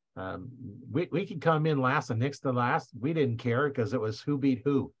um, we could come in last and next to last. We didn't care because it was who beat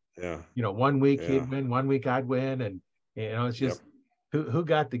who. yeah. 1 week Yeah. he'd win, 1 week I'd win, and it's Yep. just who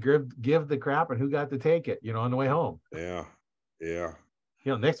got to give the crap and who got to take it. On the way home. Yeah. Yeah.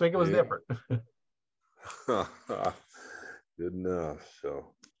 Next week it was Yeah. different. Good enough.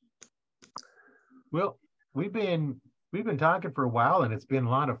 So, Well, we've been talking for a while, and it's been a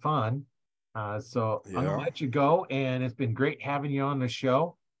lot of fun. So I'm gonna yeah. let you go, and it's been great having you on the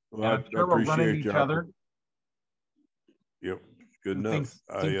show. And Well, I'm I sure we'll run into appreciate each you. other. Yep. Good And enough.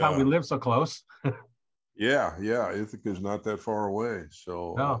 things how we live so close. Yeah. Ithaca's not that far away.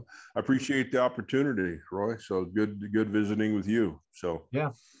 So, No, I appreciate the opportunity, Roy. So good visiting with you. So,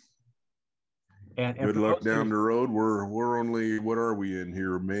 yeah. And good for luck those down who, the road. We're only, what are we in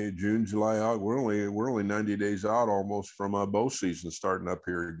here? May, June, July, August. We're only 90 days out almost from bow season starting up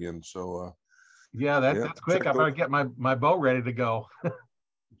here again. So yeah, yeah, that's quick. I better get my bow ready to go.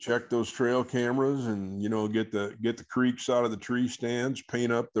 check those trail cameras, and get the creeps out of the tree stands,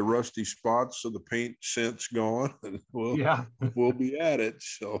 paint up the rusty spots so the paint scent's gone, and Yeah, we'll be at it.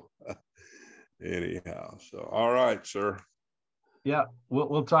 So anyhow, so all right, sir. yeah.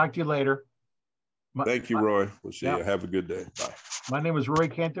 We'll talk to you later. Thank you, Roy. We'll see Yeah. you. Have a good day. Bye. My name is Roy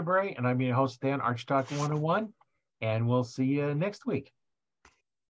Canterbury, and I'm your host, Dan Arch Talk 101, and we'll see you next week.